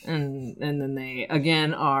 And then they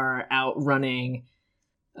again are outrunning.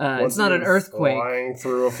 It's not an earthquake. Flying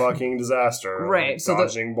through a fucking disaster. Right, Like, so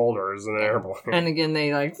dodging boulders in an airplane. And again,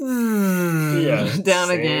 they like down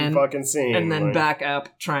same again, fucking scene. and then like, back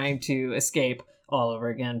up, trying to escape all over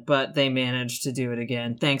again. But they managed to do it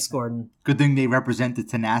again. Thanks, Gordon. Good thing they represent the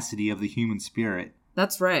tenacity of the human spirit.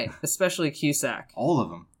 That's right, especially Cusack. All of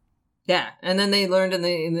them. Yeah, and then they learned in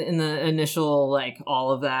the initial like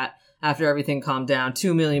all of that after everything calmed down.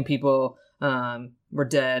 2 million people were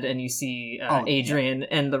dead, and you see Adrian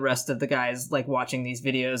and the rest of the guys like watching these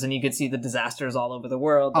videos, and you could see the disasters all over the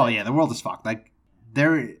world. Oh yeah, the world is fucked. Like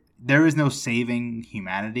there is no saving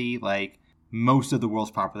humanity. Like most of the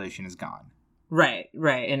world's population is gone. Right.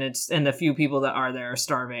 And the few people that are there are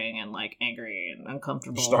starving and like angry and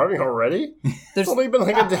uncomfortable. Starving already? There's It's only been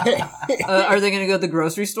like a day. are they going to go to the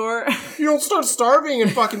grocery store? You don't start starving in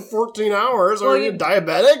fucking 14 hours. Well, Are you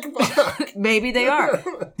diabetic? Fuck. Maybe they are.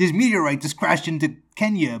 This meteorite just crashed into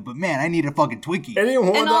Kenya, but man, I need a fucking Twinkie. Anyone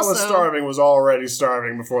And that was also- starving was already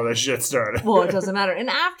starving before this shit started. Well, it doesn't matter. And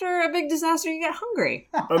after a big disaster, you get hungry.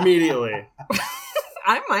 Immediately.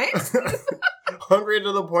 I might. Hungry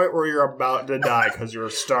to the point where you're about to die because you're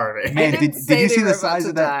starving. Man, didn't did say you they see were the about size to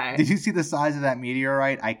of that? die. Did you see the size of that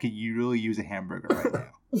meteorite? I could really use a hamburger right now.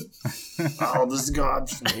 I'll just go,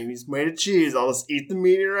 he's made of cheese. I'll just eat the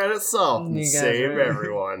meteorite itself and You guys save are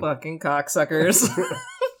everyone. Fucking cocksuckers.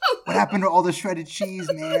 What happened to all the shredded cheese,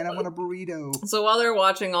 man? I want a burrito. So while they're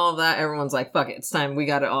watching all of that, everyone's like, fuck it, it's time. We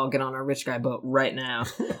got to all get on our rich guy boat right now.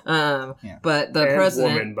 Yeah. But the And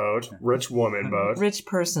president... woman boat. Rich woman boat. Rich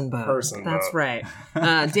person boat. Person That's boat. right.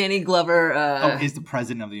 Danny Glover... Is the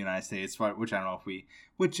president of the United States, which I don't know if we...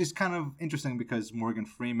 Which is kind of interesting because Morgan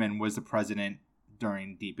Freeman was the president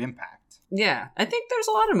during Deep Impact. Yeah, I think there's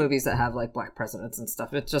a lot of movies that have like black presidents and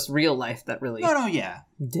stuff. It's just real life that really No, yeah.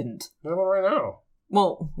 didn't. There's one right now.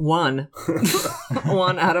 Well, one.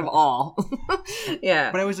 One out of all.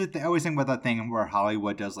 Yeah. But I always think about that thing where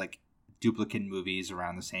Hollywood does like duplicate movies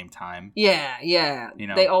around the same time. Yeah. You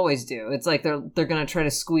know? They always do. It's like they're gonna try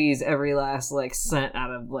to squeeze every last like cent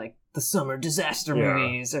out of like the summer disaster Yeah.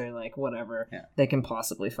 movies or like whatever Yeah. they can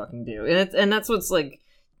possibly fucking do. And that's what's like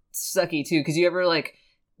sucky too, because you ever like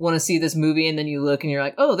want to see this movie and then you look and you're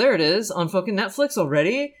like, oh, there it is on fucking Netflix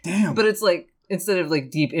already. Damn. But it's like, instead of like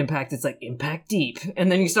Deep Impact, it's like Impact Deep.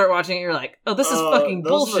 And then you start watching it, you're like, oh, this is fucking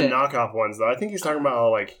those bullshit. are the knockoff ones, though. I think he's talking about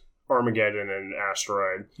like Armageddon and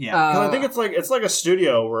Asteroid. Yeah. 'Cause I think it's like a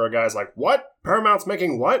studio where a guy's like, what? Paramount's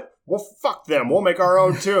making what? Well, fuck them. We'll make our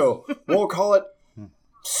own too. We'll call it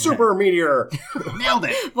Super Meteor. Nailed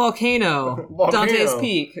it. Volcano. Volcano. Dante's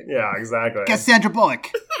Peak. Yeah, exactly. Get Sandra Bullock.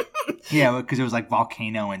 Yeah, because it was like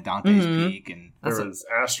Volcano and Dante's Mhm. Peak. And There was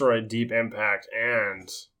Asteroid, Deep Impact, and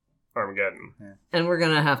Armageddon. And we're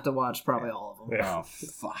going to have to watch probably all of them. Yeah. oh,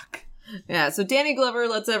 fuck. Yeah, so Danny Glover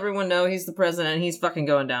lets everyone know he's the president. He's fucking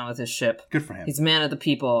going down with his ship. Good for him. He's a man of the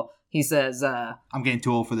people. He says, I'm getting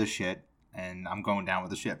too old for this shit, and I'm going down with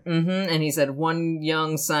the ship. and he said, one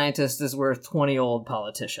young scientist is worth 20 old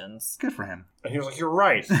politicians. Good for him. And he was like, you're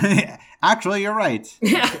right. Actually, you're right.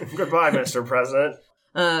 Yeah. Goodbye, Mr. President.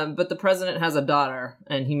 But the president has a daughter,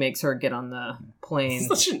 and he makes her get on the plane. It's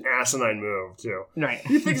such an asinine move, too. Right.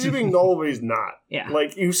 He thinks he's being noble, but he's not. Yeah.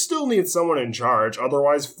 Like, you still need someone in charge,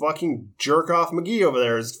 otherwise fucking jerk-off McGee over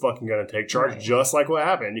there is fucking gonna take charge, Right. just like what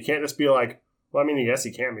happened. You can't just be like, well, I mean, I guess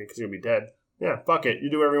he can be, because he'll be dead. Yeah, fuck it. You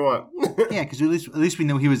do whatever you want. Yeah, because at least we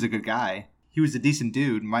know he was a good guy. He was a decent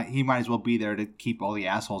dude. He might as well be there to keep all the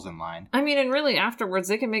assholes in line. I mean, and really afterwards,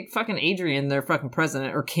 they can make fucking Adrian their fucking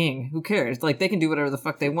president or king. Who cares? Like, they can do whatever the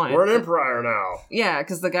fuck they want. We're an empire now. Yeah,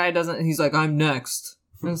 because the guy doesn't, he's like, I'm next.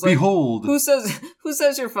 And it's like, Behold. who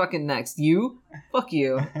says you're fucking next? You? Fuck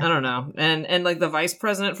you. I don't know. And like the vice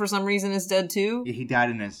president for some reason is dead too. He died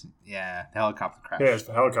in his the helicopter crash. Yeah, it's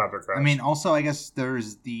the helicopter crash. I mean, also, I guess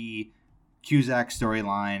there's the Cusack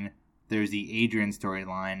storyline, there's the Adrian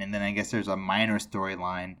storyline, and then I guess there's a minor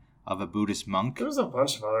storyline of a Buddhist monk. there's a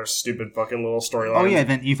bunch of other stupid fucking little storylines. Oh yeah,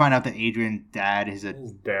 then you find out that Adrian's dad is a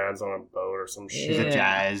His dad's on a boat or some shit. he's Yeah. a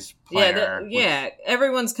jazz Yeah, player.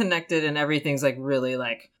 everyone's connected and everything's like really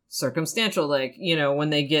like circumstantial. Like, you know, when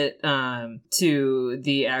they get to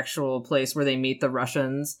the actual place where they meet the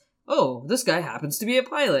Russians. Oh, this guy happens to be a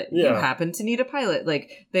pilot. You Yeah. happen to need a pilot.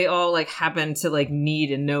 Like, they all, like, happen to, like,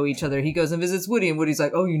 need and know each other. He goes and visits Woody, and Woody's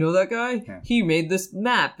like, oh, you know that guy? Yeah. He made this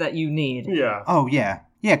map that you need. Yeah. Oh yeah,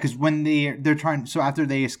 yeah. Because when they're trying, so after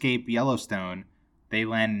they escape Yellowstone, they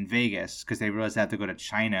land in Vegas because they realize they have to go to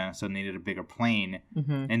China, so they needed a bigger plane.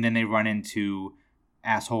 Mm-hmm. And then they run into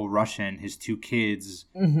asshole Russian, his two kids,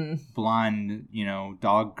 Mm-hmm. blonde,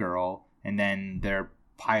 dog girl, and then their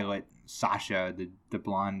pilot Sasha, the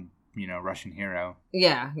blonde, Russian hero.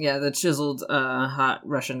 Yeah, the chiseled, hot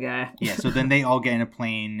Russian guy. Yeah, so then they all get in a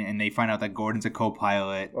plane and they find out that Gordon's a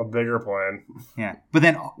co-pilot. A bigger plan. Yeah, but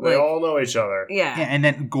then They all know each other. Yeah. yeah, and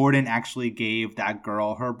then Gordon actually gave that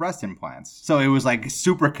girl her breast implants. So it was like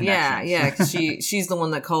super connection. Yeah, 'cause she's the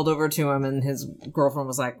one that called over to him, and his girlfriend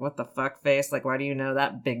was like, what the fuck face? Like, why do you know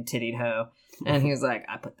that big tittied hoe? And he was like,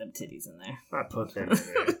 I put them titties in there. I put them in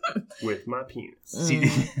there with my penis. See,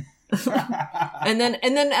 And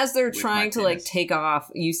then as they're trying to like penis. take off,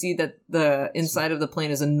 you see that the inside of the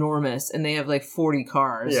plane is enormous, and they have like 40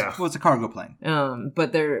 cars. Yeah. well, it's a cargo plane.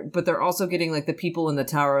 But they're also getting like the people in the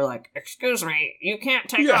tower are like, excuse me, you can't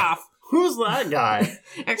take Yeah. off. Who's that guy?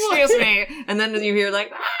 Excuse me. And then you hear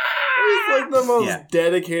like, He's like the most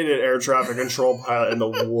dedicated air traffic control pilot in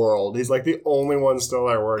the world. He's like the only one still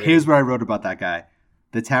there working. Here's what I wrote about that guy.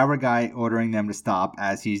 The tower guy ordering them to stop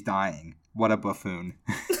as he's dying. What a buffoon.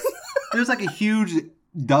 There's like a huge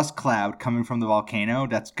dust cloud coming from the volcano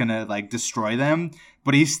that's gonna like destroy them,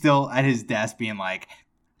 but he's still at his desk being like,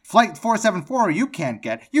 Flight 474, you can't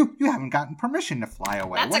get, you haven't gotten permission to fly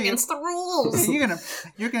away. that's against the rules.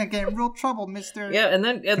 You're gonna get in real trouble, mister. Yeah, and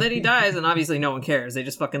then he dies, and obviously no one cares. They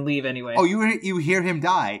just fucking leave anyway. Oh, you hear him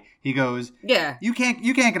die. He goes, yeah. You can't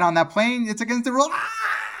get on that plane. It's against the rules.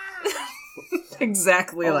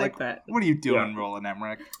 Exactly like that. What are you doing, Roland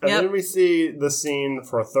Emmerich? And then we see the scene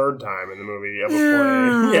for a third time in the movie of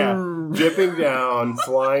a plane. Dipping down,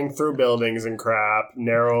 flying through buildings and crap,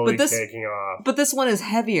 narrowly taking off. But this one is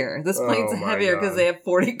heavier. This plane's heavier because they have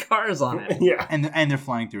 40 cars on it. Yeah. And they're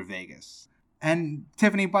flying through Vegas. And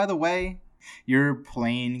Tiffany, by the way, your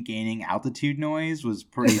plane gaining altitude noise was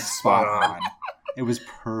pretty spot on. It was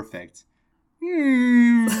perfect.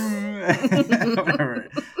 I'm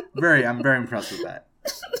very impressed with that.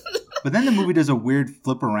 But then the movie does a weird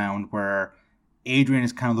flip around where Adrian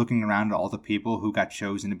is kind of looking around at all the people who got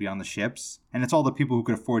chosen to be on the ships, and it's all the people who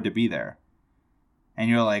could afford to be there.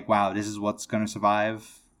 And you're like, wow, this is what's going to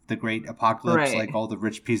survive the great apocalypse, like all the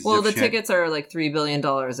rich pieces of shit. Well, the tickets are like $3 billion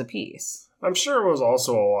a piece. I'm sure it was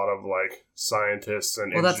also a lot of, like, scientists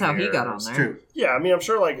and engineers. Well, that's how he got on there. True. Yeah, I mean, I'm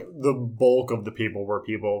sure, like, the bulk of the people were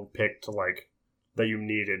people picked, like, that you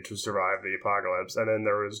needed to survive the apocalypse. And then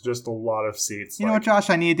there was just a lot of seats. You know what, Josh?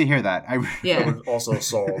 I needed to hear that. That were also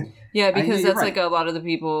sold. Yeah, because that's, like, a lot of the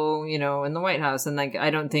people, you know, in the White House. And, like, I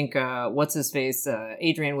don't think, what's-his-face,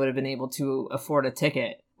 Adrian would have been able to afford a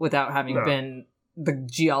ticket without having been the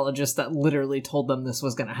geologist that literally told them this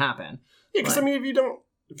was going to happen. Yeah, because, I mean, if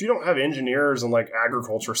you don't have engineers and, like,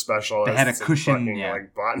 agriculture specialists, they had a cushion, and fucking,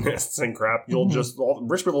 like, botanists and crap, you'll just,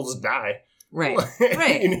 rich people just die. Right,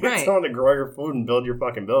 you need someone to grow your food and build your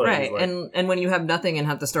fucking buildings. Right, like, and when you have nothing and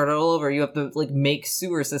have to start all over, you have to, like, make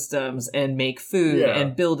sewer systems and make food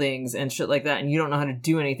and buildings and shit like that, and you don't know how to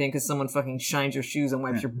do anything because someone fucking shines your shoes and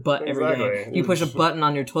wipes your butt every day. You push a button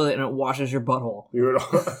on your toilet and it washes your butthole.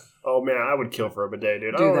 Oh man, I would kill for a bidet,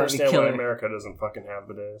 dude. I don't understand why America doesn't fucking have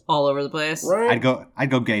bidets. All over the place? Right? I'd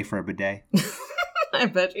go gay for a bidet. I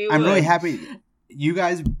bet you would. I'm really happy. You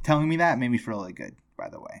guys telling me that made me feel really good, by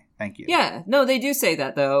the way. Thank you. Yeah, no, they do say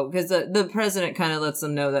that, though, because the president kind of lets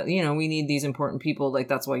them know that, you know, we need these important people, like,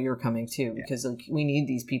 that's why you're coming, too, because, like, we need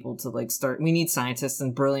these people to, like, we need scientists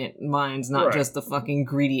and brilliant minds, not just the fucking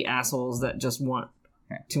greedy assholes that just want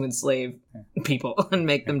to enslave people and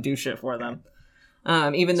make them do shit for them.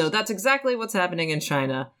 Even though that's exactly what's happening in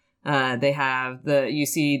China. They have you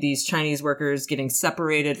see these Chinese workers getting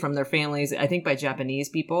separated from their families, I think by Japanese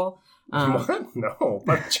people. What? No,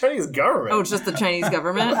 by the Chinese government. Oh, it's just the Chinese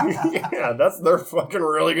government? Yeah, they're fucking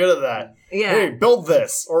really good at that. Yeah. Hey, build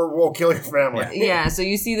this, or we'll kill your family. Yeah, so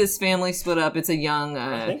you see this family split up. It's a young...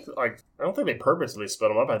 I don't think they purposely split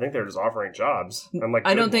them up. I think they're just offering jobs. And, like,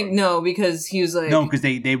 I don't think... No, because he was like... No, because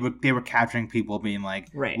they were capturing people being like,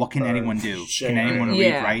 what can anyone do? Can anyone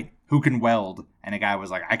read, right? Who can weld? And a guy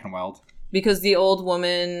was like, I can weld. Because the old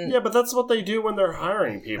woman... Yeah, but that's what they do when they're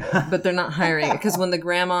hiring people. But they're not hiring. Because when the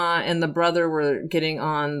grandma and the brother were getting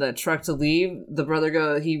on the truck to leave, the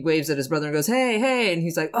brother he waves at his brother and goes, hey, hey. And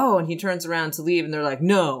he's like, oh, and he turns around to leave. And they're like,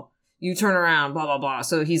 no, you turn around, blah, blah, blah.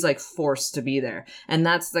 So he's like forced to be there. And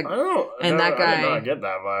that's the... I did not get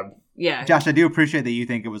that vibe. Yeah. Josh, I do appreciate that you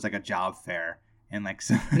think it was like a job fair. And like,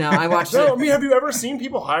 no, I watched it. No, I mean, have you ever seen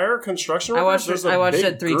people hire construction workers? I watched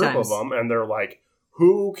it 3 group times. Of them, and they're like,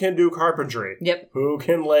 who can do carpentry? Yep. Who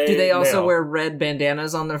can lay Do they also nail? wear red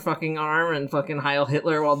bandanas on their fucking arm and fucking Heil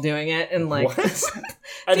Hitler while doing it? And like, what?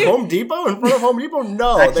 At Home Depot? In front of Home Depot?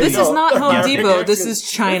 No. This is not Home Depot. This is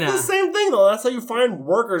China. It's the same thing, though. That's how you find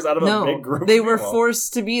workers out of a big group. They were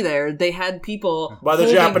forced to be there. They had people by the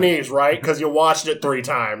Japanese, right? Because you watched it 3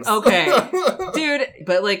 times. Okay, dude.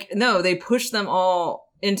 But like, no, they pushed them all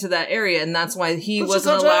into that area, and that's why he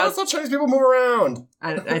wasn't allowed. That's how Chinese people move around.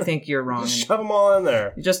 I think you're wrong. Shove them all in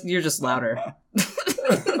there. You're just louder.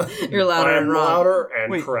 You're louder and wrong. Louder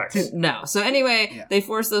and correct. No. So anyway, they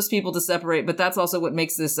force those people to separate, but that's also what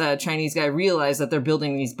makes this Chinese guy realize that they're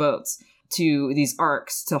building these boats, these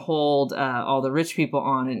arcs to hold all the rich people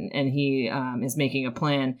on, and he is making a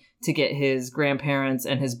plan to get his grandparents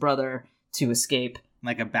and his brother to escape.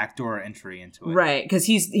 Like a backdoor entry into it. Right, because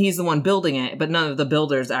he's the one building it, but none of the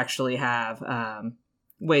builders actually have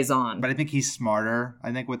ways on. But I think he's smarter.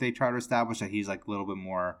 I think what they try to establish that he's like a little bit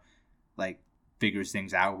more like figures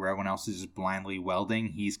things out where everyone else is just blindly welding.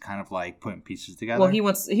 He's kind of like putting pieces together.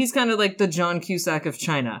 Well, he's kind of like the John Cusack of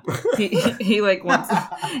China. He like wants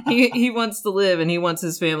he wants to live and he wants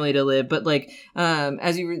his family to live. But like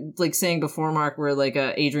as you were like saying before, Mark, where like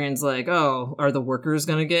Adrian's like, oh, are the workers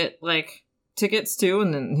gonna get like tickets too?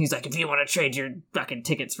 And then he's like, if you want to trade your fucking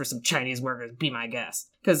tickets for some Chinese workers, be my guest.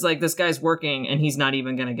 Because like this guy's working and he's not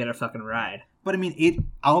even gonna get a fucking ride. But I mean,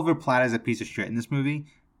 Oliver Platt is a piece of shit in this movie.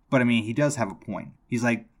 But I mean, he does have a point. He's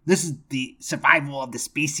like, this is the survival of the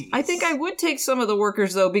species. I think I would take some of the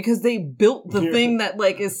workers though, because they built the thing that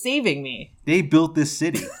like is saving me. They built this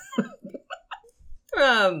city.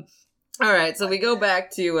 All right, so we go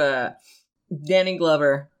back to Danny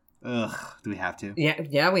Glover. Ugh, do we have to?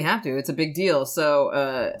 Yeah, we have to. It's a big deal. So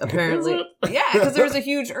apparently, yeah, because there was a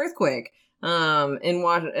huge earthquake in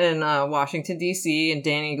Washington D.C. and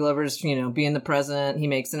Danny Glover's, being the president, he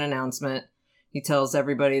makes an announcement. He tells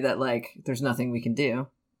everybody that, like, there's nothing we can do.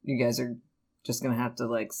 You guys are just going to have to,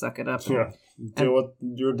 like, suck it up. Deal with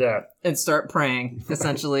your dad. And start praying,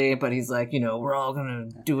 essentially. But he's like, we're all going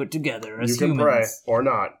to do it together as humans. You can pray or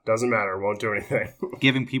not. Doesn't matter. Won't do anything.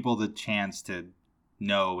 Giving people the chance to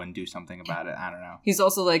know and do something about it. I don't know. He's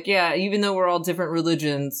also like, yeah, even though we're all different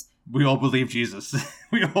religions. We all believe Jesus.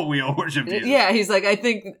 we all worship Jesus. Yeah, he's like, I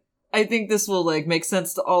think this will, like, make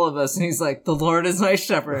sense to all of us. And he's like, the Lord is my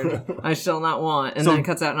shepherd. I shall not want. And then it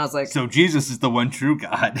cuts out and I was like... So Jesus is the one true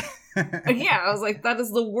God. Yeah, I was like, that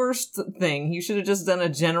is the worst thing. You should have just done a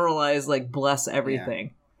generalized, like, bless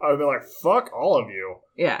everything. Yeah. I would be like, fuck all of you.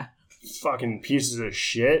 Yeah. Fucking pieces of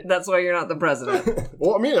shit. That's why you're not the president.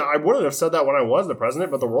 Well, I mean, I wouldn't have said that when I was the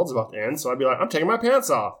president, but the world's about to end, so I'd be like, I'm taking my pants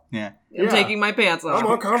off. Yeah. I'm taking my pants off. I'm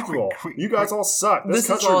uncomfortable. You guys all suck. This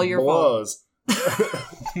country is all your blows. This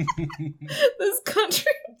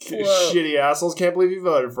country blows. Shitty assholes, can't believe you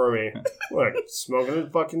voted for me. Look, smoking a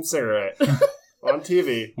fucking cigarette on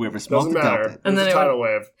TV. Whoever smoked doesn't matter. And then a tidal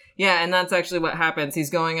wave. Yeah, and that's actually what happens. He's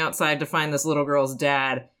going outside to find this little girl's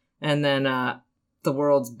dad, and then the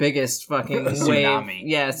world's biggest fucking wave. Tsunami.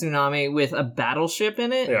 Yeah, tsunami with a battleship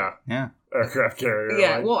in it. Yeah. Aircraft carrier.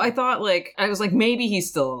 Yeah, well, I thought, like, I was like, maybe he's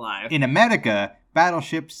still alive. In America,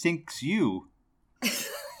 battleship sinks you.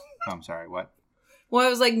 I'm sorry, what? Well, I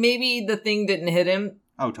was like, maybe the thing didn't hit him.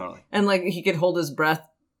 Oh, totally. And, like, he could hold his breath.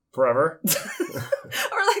 Forever?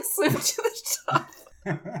 Or, like, swim to the top.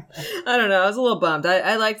 I don't know. I was a little bummed.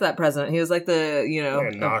 I liked that president. He was like the,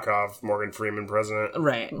 Like a knockoff Morgan Freeman president.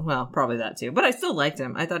 Right. Well, probably that too. But I still liked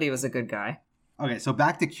him. I thought he was a good guy. Okay, so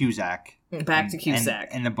back to Cusack.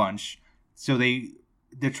 And the bunch. So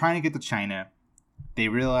they're trying to get to China. They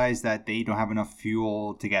realize that they don't have enough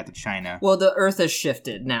fuel to get to China. Well, the Earth has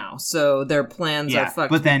shifted now, so their plans are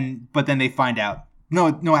fucked. But then they find out.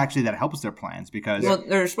 No, actually, that helps their plans because... Well,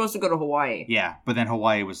 they're supposed to go to Hawaii. Yeah, but then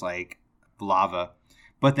Hawaii was, like, lava.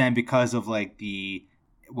 But then because of, like, the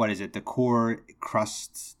core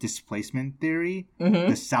crust displacement theory,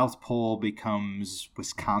 the South Pole becomes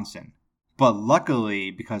Wisconsin. But luckily,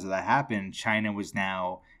 because of that happened, China was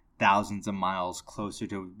now thousands of miles closer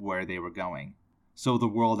to where they were going. So the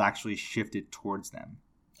world actually shifted towards them.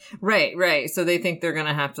 Right. So they think they're going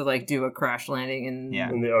to have to, like, do a crash landing in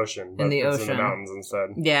the ocean. But it's in the mountains instead.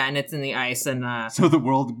 Yeah, and it's in the ice. And so the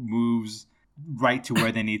world moves right to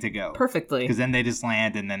where they need to go. Perfectly. Because then they just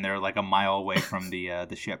land and then they're, like, a mile away from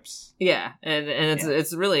the ships. Yeah, and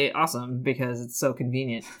it's really awesome because it's so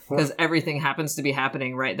convenient. Because everything happens to be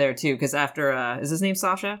happening right there, too. Because after, is his name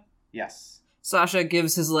Sasha? Yes. Sasha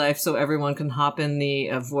gives his life so everyone can hop in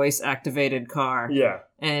the voice-activated car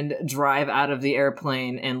and drive out of the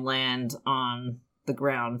airplane and land on the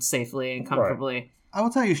ground safely and comfortably. Right. I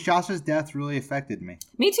will tell you, Sasha's death really affected me.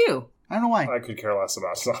 Me too. I don't know why. I could care less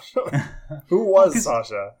about Sasha. Who was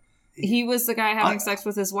Sasha? He was the guy having sex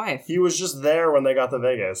with his wife. He was just there when they got to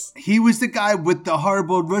Vegas. He was the guy with the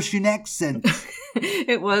horrible Russian accent.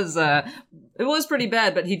 It was pretty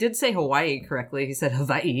bad, but he did say Hawaii correctly. He said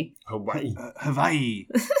Hawaii. Hawaii.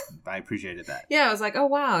 I appreciated that. Yeah, I was like, oh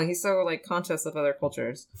wow, he's so like conscious of other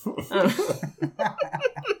cultures.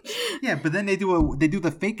 Yeah, but then they do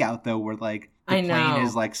the fake out though, where like the plane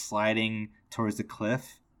is like sliding towards the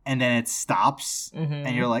cliff, and then it stops,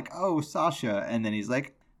 and you're like, oh, Sasha, and then he's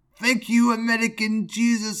like, thank you, American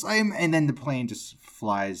Jesus. And then the plane just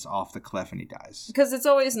flies off the cliff and he dies. Because it's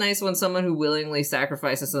always nice when someone who willingly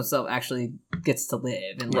sacrifices himself actually gets to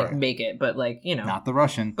live and like make it. But like, not the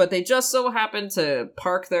Russian. But they just so happen to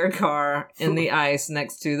park their car in the ice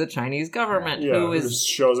next to the Chinese government, who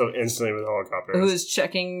shows up instantly with helicopters. Who is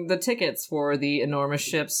checking the tickets for the enormous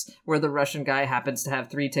ships, where the Russian guy happens to have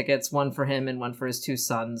 3 tickets, one for him and one for his 2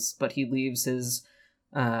 sons. But he leaves his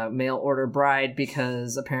mail order bride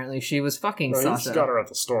because apparently she was fucking No, he Sasha. just got her at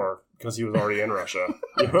the store because he was already in Russia.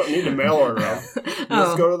 You don't need to mail order him. Just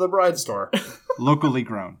Oh. go to the bride store. Locally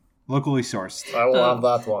grown. Locally sourced. I will have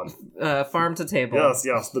that one. Farm to table.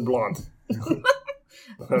 Yes, the blonde.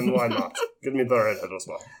 And why not? Give me the redhead as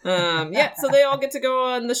well. So they all get to go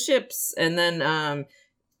on the ships, and then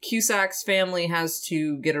Cusack's family has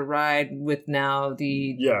to get a ride with now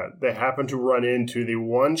the... Yeah, they happen to run into the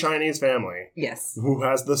one Chinese family Yes. who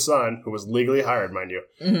has the son, who was legally hired, mind you,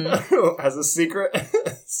 Mhm. who has a secret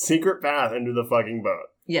path into the fucking boat.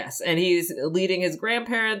 Yes, and he's leading his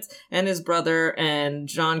grandparents and his brother, and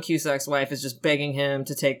John Cusack's wife is just begging him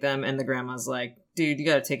to take them, and the grandma's like, dude, you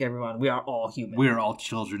gotta take everyone. We are all human. We are all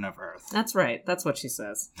children of Earth. That's right. That's what she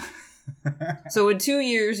says. So in 2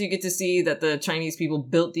 years, you get to see that the Chinese people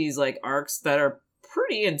built these like arcs that are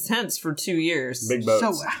pretty intense for 2 years. Big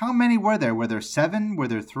boats. So how many were there? Were there 7? Were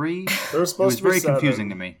there 3? There was It supposed was to be very 7. confusing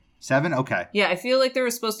to me. 7? Okay. Yeah, I feel like there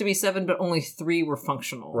was supposed to be 7, but only 3 were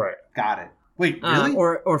functional. Right. Got it. Wait, really?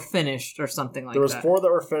 Or finished or something like There was that. 4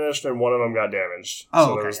 that were finished and one of them got damaged. Oh,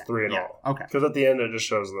 so okay. there was 3 in Yeah. all. Okay. Because at the end it just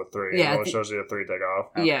shows the 3. Yeah, It only shows you the 3 take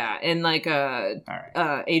off. Yeah, and like All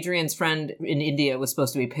right. Adrian's friend in India was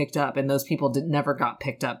supposed to be picked up, and those people never got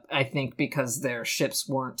picked up, I think, because their ships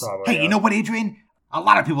weren't. Probably. Hey, yeah. you know what, Adrian? A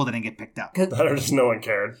lot of people didn't get picked up. That or just no one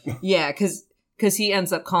cared. Yeah, because he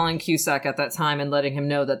ends up calling Cusack at that time and letting him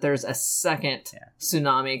know that there's a second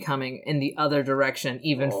tsunami coming in the other direction,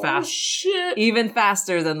 even Shit. even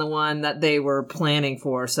faster than the one that they were planning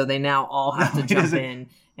for. So they now all have No, to he jump doesn't- in.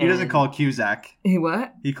 He doesn't and- call Cusack. He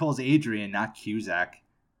what? He calls Adrian, not Cusack.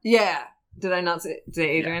 Yeah. Did I not say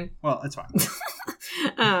Adrian? Well, it's fine.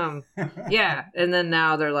 Yeah, and then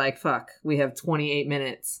now they're like, fuck, we have 28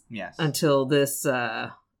 minutes Yes. until this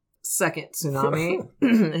second tsunami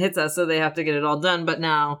hits us, so they have to get it all done. But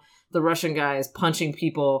now the Russian guy is punching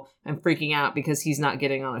people and freaking out because he's not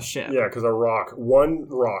getting on a ship. Yeah, because one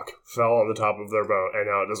rock fell on the top of their boat and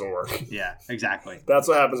now it doesn't work. Yeah, exactly. That's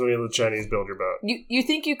what happens when you let the Chinese build your boat. You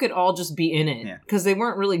think you could all just be in it Yeah. because they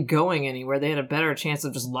weren't really going anywhere. They had a better chance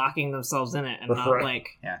of just locking themselves in it and not Right. like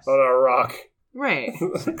Yes. On a rock. right.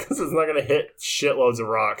 Because it's not going to hit shitloads of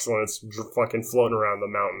rocks when it's fucking floating around the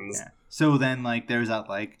mountains. Yeah. So then, like, there's that,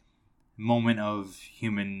 like, moment of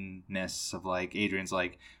humanness of, like, Adrian's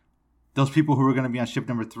like, those people who are going to be on ship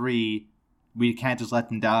number 3, we can't just let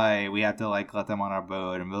them die. We have to, like, let them on our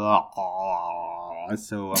boat. And blah, blah.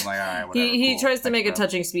 So I'm like, all right, whatever. He cool. tries to Thanks, make a bro.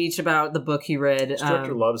 touching speech about the book he read. This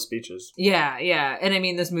director loves speeches. Yeah. And I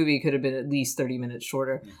mean, this movie could have been at least 30 minutes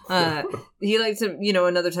shorter. He likes to,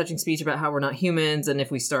 another touching speech about how we're not humans, and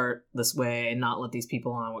if we start this way and not let these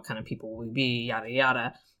people on, what kind of people will we be, yada,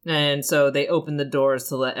 yada. And so they open the doors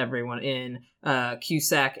to let everyone in.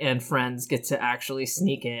 Cusack and friends get to actually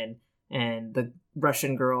sneak in, and the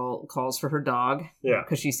Russian girl calls for her dog. Yeah.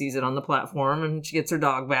 Because she sees it on the platform, and she gets her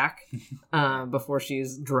dog back before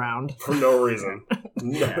she's drowned. For no reason.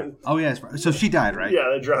 No. Oh, yes. So she died, right? Yeah,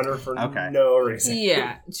 they drowned her for Okay. no reason.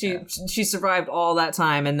 Yeah, she survived all that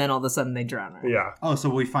time, and then all of a sudden they drown her. Yeah. Oh, so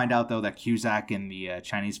we find out, though, that Cusack and the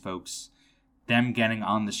Chinese folks, them getting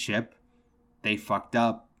on the ship, they fucked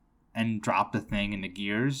up and dropped the thing in the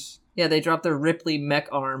gears. Yeah, they dropped their Ripley mech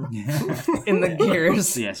arm in the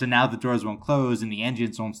gears. So now the doors won't close and the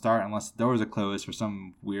engines won't start unless the doors are closed for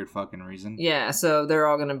some weird fucking reason. Yeah, so they're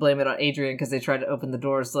all going to blame it on Adrian because they tried to open the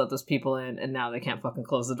doors to let those people in, and now they can't fucking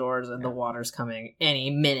close the doors, and the water's coming any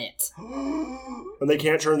minute. And they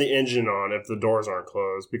can't turn the engine on if the doors aren't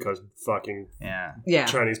closed because fucking Yeah.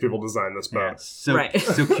 Chinese people designed this boat. Yeah. So, Right.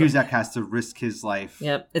 so Cusack has to risk his life.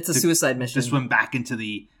 Yep, it's a to- suicide mission. To swim back into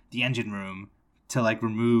the engine room to, like,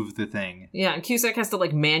 remove the thing. Yeah, and Cusack has to,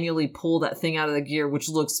 like, manually pull that thing out of the gear, which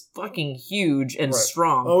looks fucking huge and Right.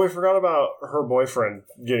 strong. Oh, we forgot about her boyfriend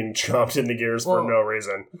getting chopped in the gears for Whoa. no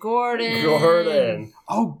reason. Gordon!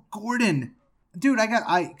 Oh, Gordon! Dude,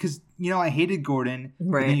 because, I hated Gordon. But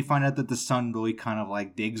Right. then you find out that the son really kind of,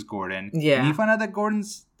 like, digs Gordon. Yeah. And you find out that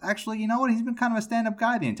Gordon's actually, you know what? He's been kind of a stand-up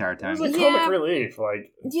guy the entire It time. was like Yeah. comic relief.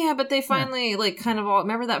 Like, Yeah, but they finally, like, kind of all...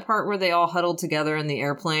 Remember that part where they all huddled together in the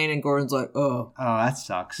airplane, and Gordon's like, oh... Oh, that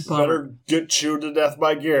sucks. Bummer. better get chewed to death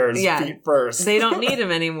by gears. Yeah. Feet first. They don't need him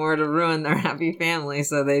anymore to ruin their happy family,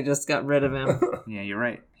 so they just got rid of him. Yeah, you're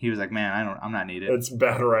right. He was like, man, I'm not needed. It's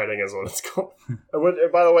bad writing is what it's called.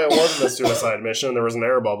 By the way, it wasn't a suicide mission. There was an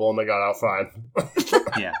air bubble and they got out fine.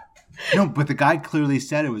 Yeah. No, but the guy clearly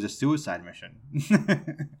said it was a suicide mission.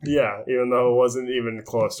 Yeah, even though it wasn't even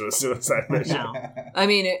close to a suicide mission. No. I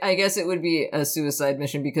mean, I guess it would be a suicide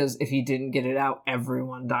mission because if he didn't get it out,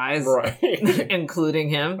 everyone dies. Right. Including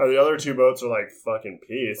him. The other two boats are like, fucking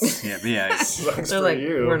peace. Yeah, but yeah. Sucks They're for like,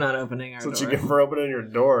 you. we're not opening our That's what door. you get for opening your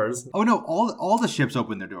doors. Oh no, all the ships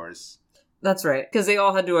opened their doors. That's right, because they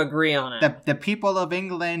all had to agree on it. The people of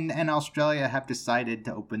England and Australia have decided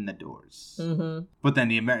to open the doors. Mm-hmm. But then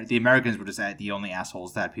the Americans were just the only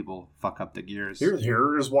assholes that people fuck up the gears.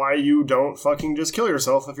 Here's why you don't fucking just kill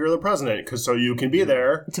yourself if you're the president, because so you can be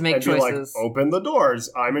there To make and choices. Be like, open the doors.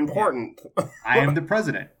 I'm important. I am the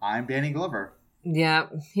president. I'm Danny Glover. Yeah,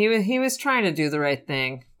 he was trying to do the right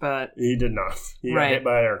thing, but He did not. He got Right. hit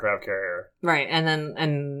by an aircraft carrier. right, and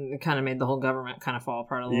it kind of made the whole government kind of fall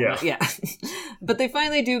apart a little Yeah. bit. Yeah, but they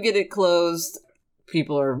finally do get it closed.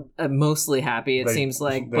 People are mostly happy. It seems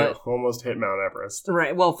like, They but almost hit Mount Everest.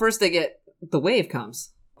 right. Well, first they get the wave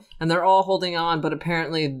comes, and they're all holding on, but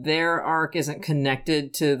apparently their arc isn't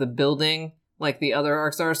connected to the building like the other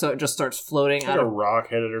arcs are, so it just starts floating Like out a of. rock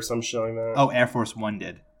hit it or some shit like that. Oh, Air Force One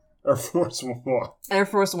did. Air Force One. Air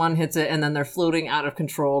Force One hits it, and then they're floating out of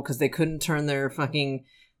control because they couldn't turn their fucking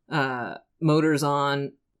motors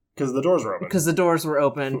on Because the doors were open. because the doors were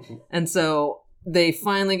open. And so they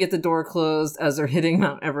finally get the door closed as they're hitting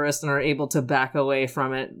Mount Everest and are able to back away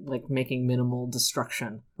from it, like making minimal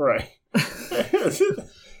destruction. Right.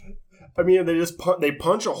 I mean, they just they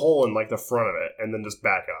punch a hole in like the front of it and then just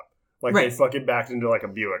back up. Like Right. they fucking backed into like a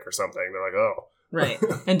Buick or something. They're like, oh. Right.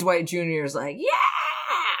 And Dwight Jr. is like,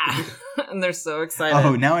 yeah! And they're so excited.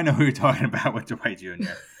 Oh, now I know who you're talking about with Dwight Jr.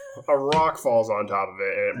 A rock falls on top of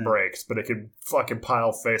it and it breaks, but it could fucking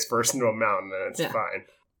pile face first into a mountain and it's Yeah. fine.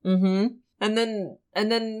 Mm-hmm.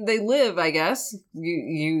 And then they live, I guess.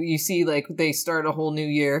 You see, like, they start a whole new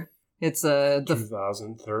year. It's the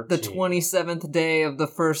 2013. the 27th day of the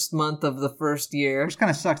first month of the first year. Which kind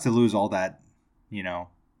of sucks to lose all that,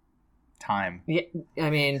 time. Yeah,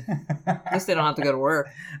 I mean, at least they don't have to go to work.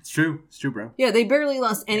 It's true, bro. Yeah, they barely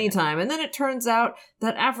lost any time. And then it turns out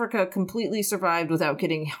that Africa completely survived without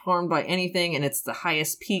getting harmed by anything, and it's the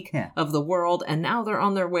highest peak Yeah. of the world, and now they're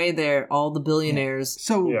on their way there, all the billionaires.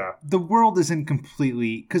 So Yeah. the world isn't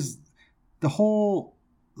completely, because the whole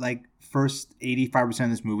first 85% of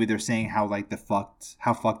this movie, they're saying how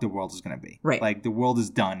fucked the world is gonna be. Right. Like the world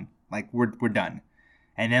is done. Like we're done.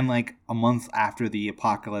 And then a month after the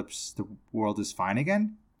apocalypse, the world is fine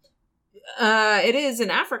again. It is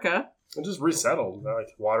in Africa. It just resettled. Like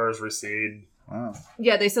waters recede. Wow.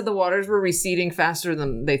 Yeah, they said the waters were receding faster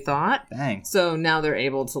than they thought. Dang. So now they're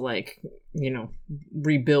able to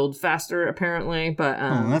rebuild faster apparently, but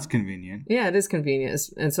Oh, that's convenient. yeah, it is convenient.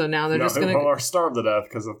 And so now they're Now just people going to are starved to death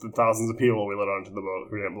because of the thousands of people we let onto the boat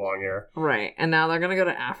who didn't belong here. right. And now they're going to go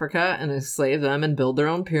to Africa and enslave them and build their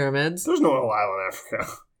own pyramids. There's no one alive in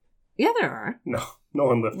Africa. Yeah, there are. No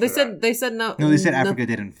one lived They through said that. they said no. No, they said Africa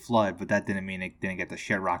didn't flood, but that didn't mean it didn't get the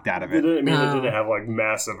shit rocked out of It it. didn't mean No. it didn't have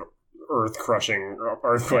massive earth-crushing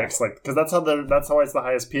earthquakes, because that's how it's the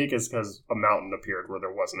highest peak, is because a mountain appeared where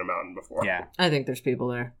there wasn't a mountain before. Yeah. I think there's people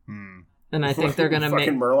there, Hmm. and I think they're going to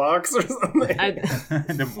fucking make. Murlocs or something.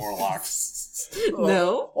 The Morlocks.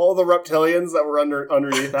 No. All the reptilians that were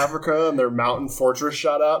underneath Africa and their mountain fortress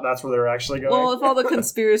shot out, that's where they're actually going. Well, if all the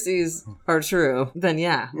conspiracies are true, then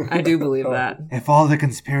yeah, I do believe that. If all the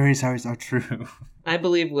conspiracies are true, I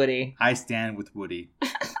believe Woody. I stand with Woody.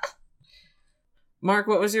 Mark,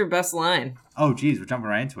 what was your best line? Oh, geez, we're jumping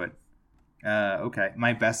right into it. Okay.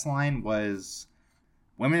 My best line was,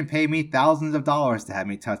 "Women pay me thousands of dollars to have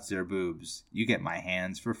me touch their boobs. You get my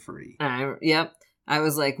hands for free." Yep. I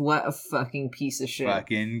was like, what a fucking piece of shit.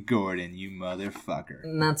 Fucking Gordon, you motherfucker.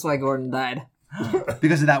 And that's why Gordon died.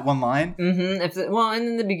 Because of that one line? Mm-hmm. And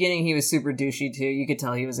in the beginning, he was super douchey, too. You could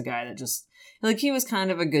tell he was a guy that just... he was kind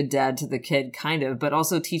of a good dad to the kid, kind of, but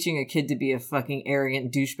also teaching a kid to be a fucking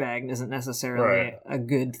arrogant douchebag isn't necessarily Right. a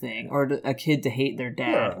good thing, or a kid to hate their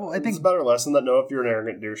dad. Yeah, Well, I it's think- a better lesson that if you're an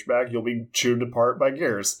arrogant douchebag, you'll be chewed apart by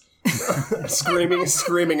gears.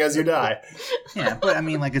 screaming as you die. Yeah, but I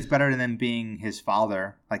mean, it's better than being his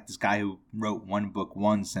father, like this guy who wrote one book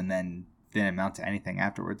once and then didn't amount to anything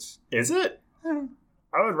afterwards. Is it?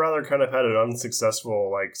 I would rather kind of had an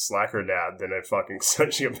unsuccessful, slacker dad than a fucking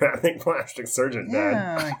sociopathic plastic surgeon dad.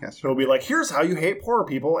 Yeah, I guess. He'll be like, here's how you hate poor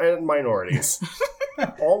people and minorities.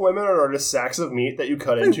 All women are just sacks of meat that you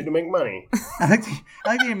cut into to make money. I like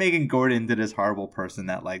that you're making Gordon into this horrible person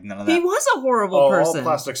that, none of that... He was a horrible All person.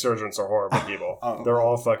 plastic surgeons are horrible people. Oh. They're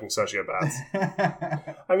all fucking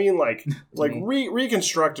sociopaths. I mean,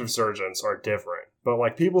 reconstructive surgeons are different.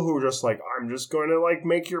 But, people who are just I'm just going to,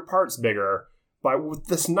 make your parts bigger. with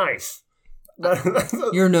this knife.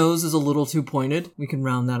 Your nose is a little too pointed. We can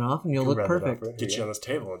round that off and you'll look perfect. Get you on this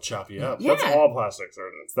table and chop you up. Yeah. That's all plastic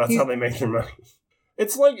surgeons. That's how they make their money.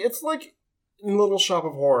 It's like in Little Shop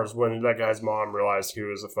of Horrors when that guy's mom realized he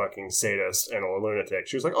was a fucking sadist and a lunatic.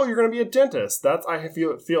 She was like, "Oh, you're going to be a dentist." I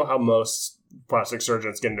feel how most plastic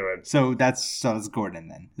surgeons get into it. So that's Gordon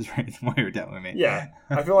then, is right what you were telling me. Yeah.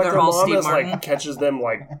 I feel like They're their all mom Steve is Martin. like catches them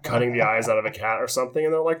like cutting the eyes out of a cat or something,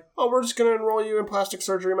 and they're like, "Oh, we're just gonna enroll you in plastic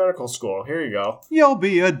surgery medical school. Here you go." You'll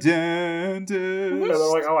be a dentist. And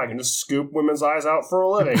they're like, "Oh, I can just scoop women's eyes out for a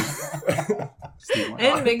living."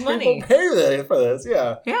 And make money. People pay for this,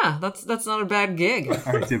 yeah. Yeah, that's not a bad gig.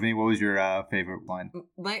 All right, Tiffany, what was your favorite line?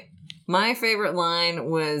 My favorite line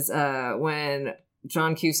was when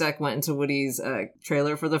John Cusack went into Woody's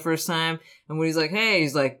trailer for the first time, and Woody's like, "Hey,"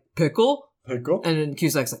 he's like, "Pickle?" Pickle? And then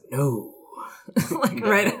Cusack's like, "No."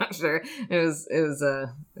 Right after. It was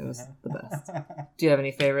the best. Do you have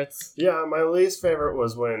any favorites? Yeah, my least favorite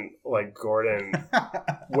was when, like, Gordon,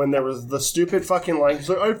 when there was the stupid fucking line, he's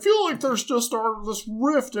like, "I feel like there's just this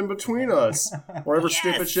rift in between us." Whatever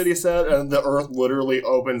stupid shit he said, and the earth literally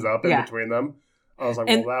opens up in between them. I was like,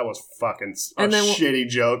 well, that was fucking a shitty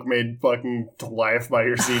joke made fucking to life by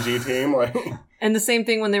your CG team. Like, and the same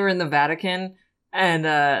thing when they were in the Vatican, and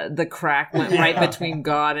the crack went right between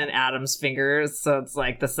God and Adam's fingers, so it's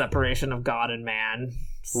like the separation of God and man.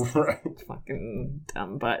 Right. Fucking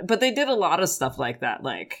dumb, but they did a lot of stuff like that,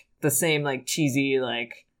 like the same like cheesy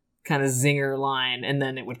like kind of zinger line, and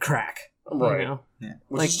then it would crack. Right. You know? Yeah.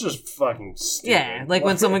 Which is just fucking stupid. Yeah, like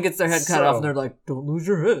when someone gets their head cut off and they're like, "Don't lose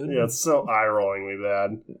your head." Yeah, it's so eye-rollingly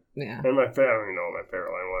bad. Yeah. And I don't even know what my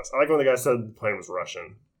favorite line was. I like when the guy said the plane was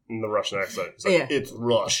Russian. In the Russian accent. He's like, "It's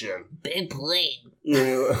Russian. Big plane."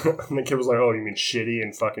 And the kid was like, "Oh, you mean shitty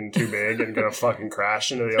and fucking too big and gonna fucking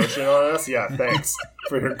crash into the ocean on us? Yeah, thanks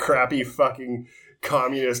for your crappy fucking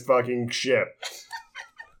communist fucking ship.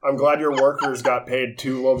 I'm glad your workers got paid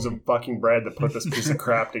 2 loaves of fucking bread to put this piece of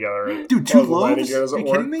crap together." Dude, 2 loaves? Are you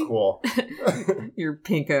kidding me? Cool. Your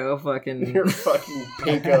pinko fucking... Your fucking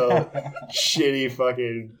pinko shitty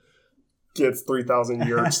fucking gets 3,000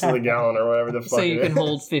 yurts to the gallon or whatever the fuck so you can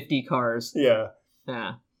hold 50 cars. Yeah.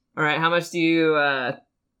 Yeah. All right, how much do you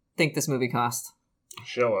think this movie cost?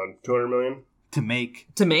 Shillin'. $200 million? To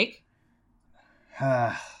make?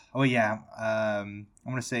 Oh, yeah. I'm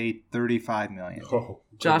going to say $35 million. Oh,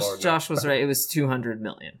 Josh was right. It was $200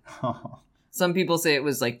 million. Some people say it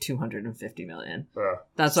was like $250 million.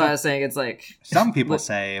 That's why I was saying it's like... Some people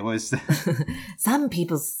say it was... Some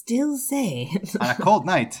people still say... On a cold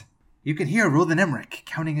night, you could hear Roland Emmerich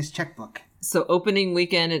counting his checkbook. So opening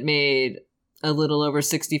weekend, it made a little over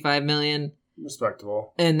 $65 million.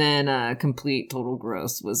 Respectable. And then complete total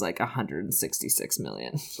gross was like $166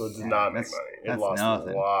 million. So it did not make money. It lost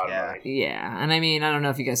a lot of money. Yeah, and I mean, I don't know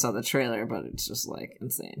if you guys saw the trailer, but it's just like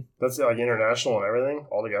insane. That's like international and everything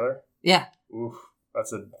all together? Yeah. Oof.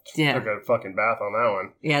 Took a fucking bath on that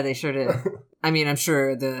one. Yeah, they sure did. I mean, I'm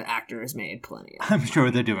sure the actors made plenty of I'm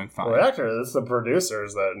sure they're doing fine. Well, the actors, it's the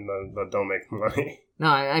producers that don't make money. No,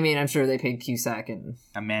 I mean, I'm sure they paid Cusack and...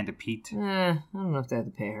 Amanda Peet. I don't know if they had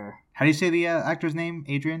to pay her. How do you say the actor's name,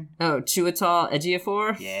 Adrian? Oh, Chiwetel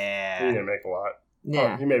Ejiofor? Yeah. He didn't make a lot.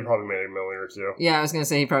 Yeah. Oh, he probably made $1 million or $2 million. Yeah, I was going to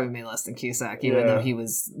say he probably made less than Cusack, even though he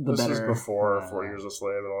was the better... This was before 40 Years a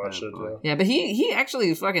Slave and all that shit, too. Yeah, but he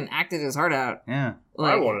actually fucking acted his heart out. Yeah.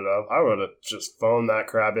 I would have just phoned that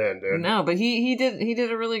crap in, dude. No, but he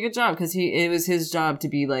did a really good job, because it was his job to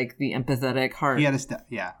be, like, the empathetic heart. He had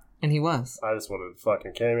yeah. And he was. I just would have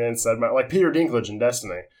fucking came in, said like Peter Dinklage in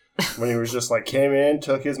Destiny. When he was just like, came in,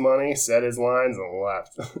 took his money, said his lines, and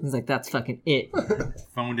left. He's like, that's fucking it.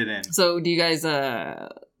 Phoned it in. So, do you guys,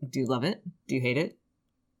 do you love it? Do you hate it?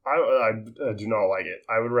 I do not like it.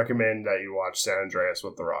 I would recommend that you watch San Andreas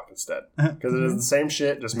with The Rock instead. Because it is the same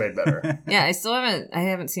shit, just made better. Yeah, I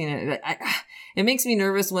haven't seen it. It makes me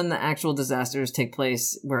nervous when the actual disasters take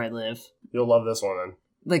place where I live. You'll love this one then.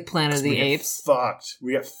 Like Planet of the Apes.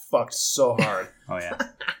 We get fucked so hard. Oh, yeah.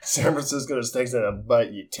 San Francisco just takes it in a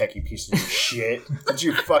butt, you techie piece of shit. What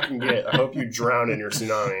you fucking get? I hope you drown in your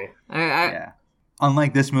tsunami. Yeah.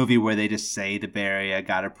 Unlike this movie where they just say the Bay Area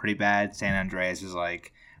got it pretty bad, San Andreas is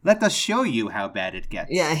like, let us show you how bad it gets.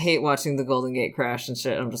 Yeah, I hate watching the Golden Gate crash and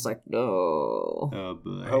shit. I'm just like, no. Oh,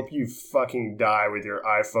 boy. I hope you fucking die with your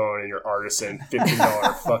iPhone and your artisan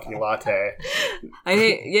 $15 fucking latte. I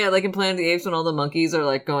hate, like in Planet of the Apes when all the monkeys are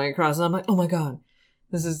like going across, and I'm like, oh my god,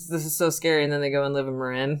 this is so scary, and then they go and live in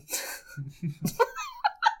Marin.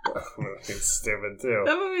 It's stupid too.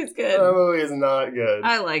 That movie's good. That movie is not good.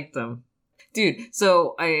 I liked them. Dude,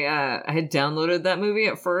 so I had downloaded that movie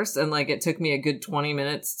at first, and like it took me a good 20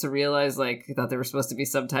 minutes to realize like I thought there were supposed to be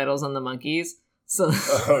subtitles on the monkeys. So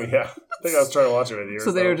Oh yeah, I think I was trying to watch it with you.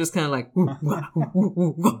 so they were just kind of like. Am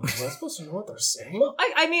I supposed to know what they're saying?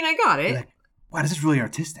 I mean, I got it. Like, wow, this is really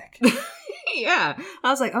artistic. Yeah, I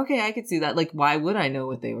was like, okay, I could see that. Like, why would I know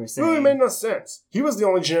what they were saying? It really made no sense. He was the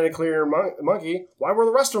only genetically rare monkey. Why were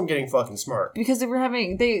the rest of them getting fucking smart? Because they were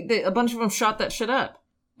having they a bunch of them shot that shit up,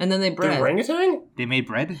 and then they bred. The orangutan? They made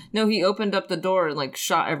bread? No, he opened up the door and like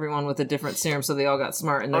shot everyone with a different serum, so they all got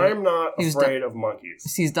smart. And then I'm not afraid of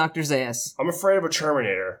monkeys. He's Dr. Zaius. I'm afraid of a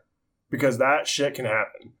Terminator because that shit can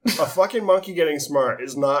happen. A fucking monkey getting smart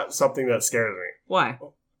is not something that scares me. Why?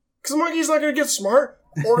 Because a monkey's not going to get smart,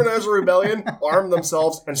 organize a rebellion, arm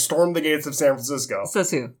themselves, and storm the gates of San Francisco.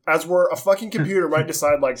 Says who? As where a fucking computer might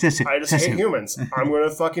decide, like, Says who? I just Says hate who? humans. I'm going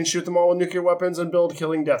to fucking shoot them all with nuclear weapons and build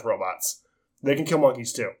killing death robots. They can kill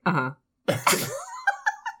monkeys too. Uh huh.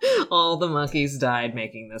 All the monkeys died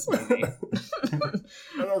making this movie.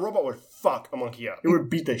 And a robot would fuck a monkey up. It would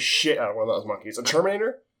beat the shit out of one of those monkeys. A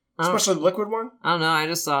Terminator? Especially the liquid one? I don't know. I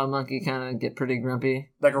just saw a monkey kind of get pretty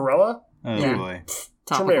grumpy. That gorilla? Oh, Yeah. boy.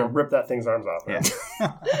 Terminator Topical. ripped that thing's arms off. Man.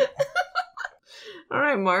 Yeah. All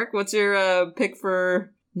right, Mark. What's your pick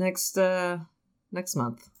for next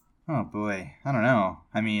month? Oh, boy. I don't know.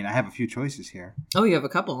 I mean, I have a few choices here. Oh, you have a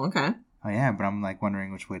couple. Okay. Oh, yeah, but I'm, like,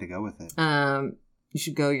 wondering which way to go with it. You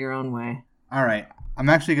should go your own way. All right. I'm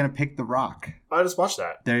actually going to pick The Rock. I just watched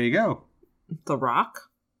that. There you go. The Rock?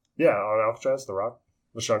 Yeah, on Alcatraz, The Rock.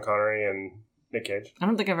 With Sean Connery and Nick Cage. I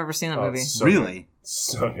don't think I've ever seen that Oh, movie. it's so Really? good.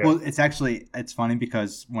 So good. Well, it's funny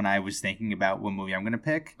because when I was thinking about what movie I'm going to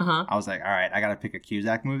pick, Uh-huh. I was like, all right, I got to pick a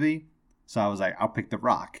Cusack movie. So I was like, I'll pick The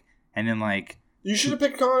Rock. And then, like, You should have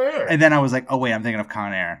picked Con Air. and then I was like, oh, wait, I'm thinking of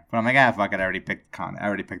Con Air. But I'm like, fuck it, I already picked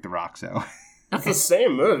The Rock, so. It's the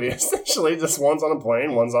same movie, essentially. Just one's on a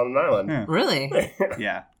plane, one's on an island. Yeah. Really?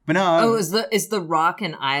 Yeah. But no, Oh, is the Rock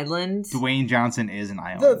an island? Dwayne Johnson is an No,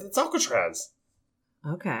 island. it's Alcatraz.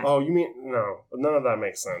 Okay. Oh, you mean... No. None of that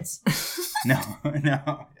makes sense. No.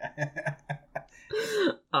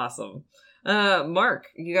 Awesome. Mark,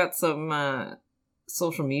 you got some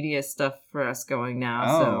social media stuff for us going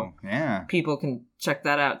now, so Oh, yeah. people can check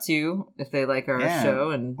that out too if they like our Yeah.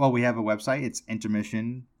 show. And Well, we have a website. It's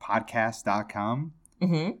intermissionpodcast.com.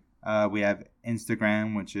 Mhm. We have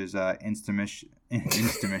Instagram, which is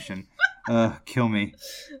Instamission. Kill me.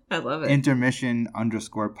 I love it.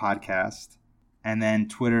 Intermission_podcast. And then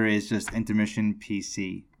Twitter is just Intermission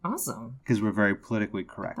PC Awesome. because we're very politically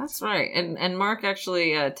correct. That's right. And Mark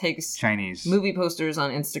actually takes Chinese. movie posters on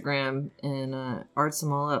Instagram and arts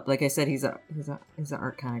them all up. Like I said, he's an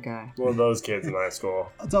art kind of guy. One of those kids in high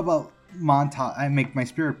school. It's all about montage. I make my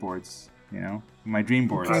spirit boards, my dream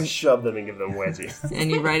boards. I shove them and give them wedgies. And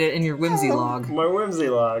you write it in your whimsy log. My whimsy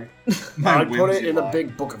log. My I'd put it whimsy in the log.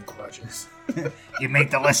 big book of grudges. You make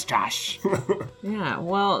the list, Josh. Yeah.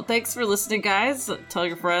 Well, thanks for listening, guys. Tell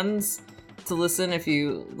your friends to listen if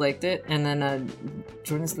you liked it, and then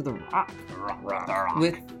join us for The Rock. Rock.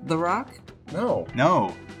 With The Rock? No.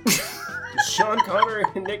 No. Sean Connery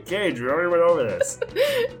and Nick Cage. We already went over this.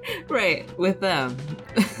 Right, with them.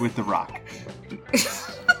 With The Rock.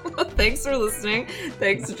 Thanks for listening.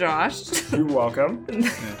 Thanks, Josh. You're welcome.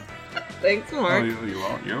 Thanks, Mark.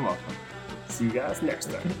 You're welcome. See you guys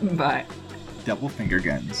next time. Bye. Double finger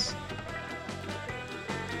guns.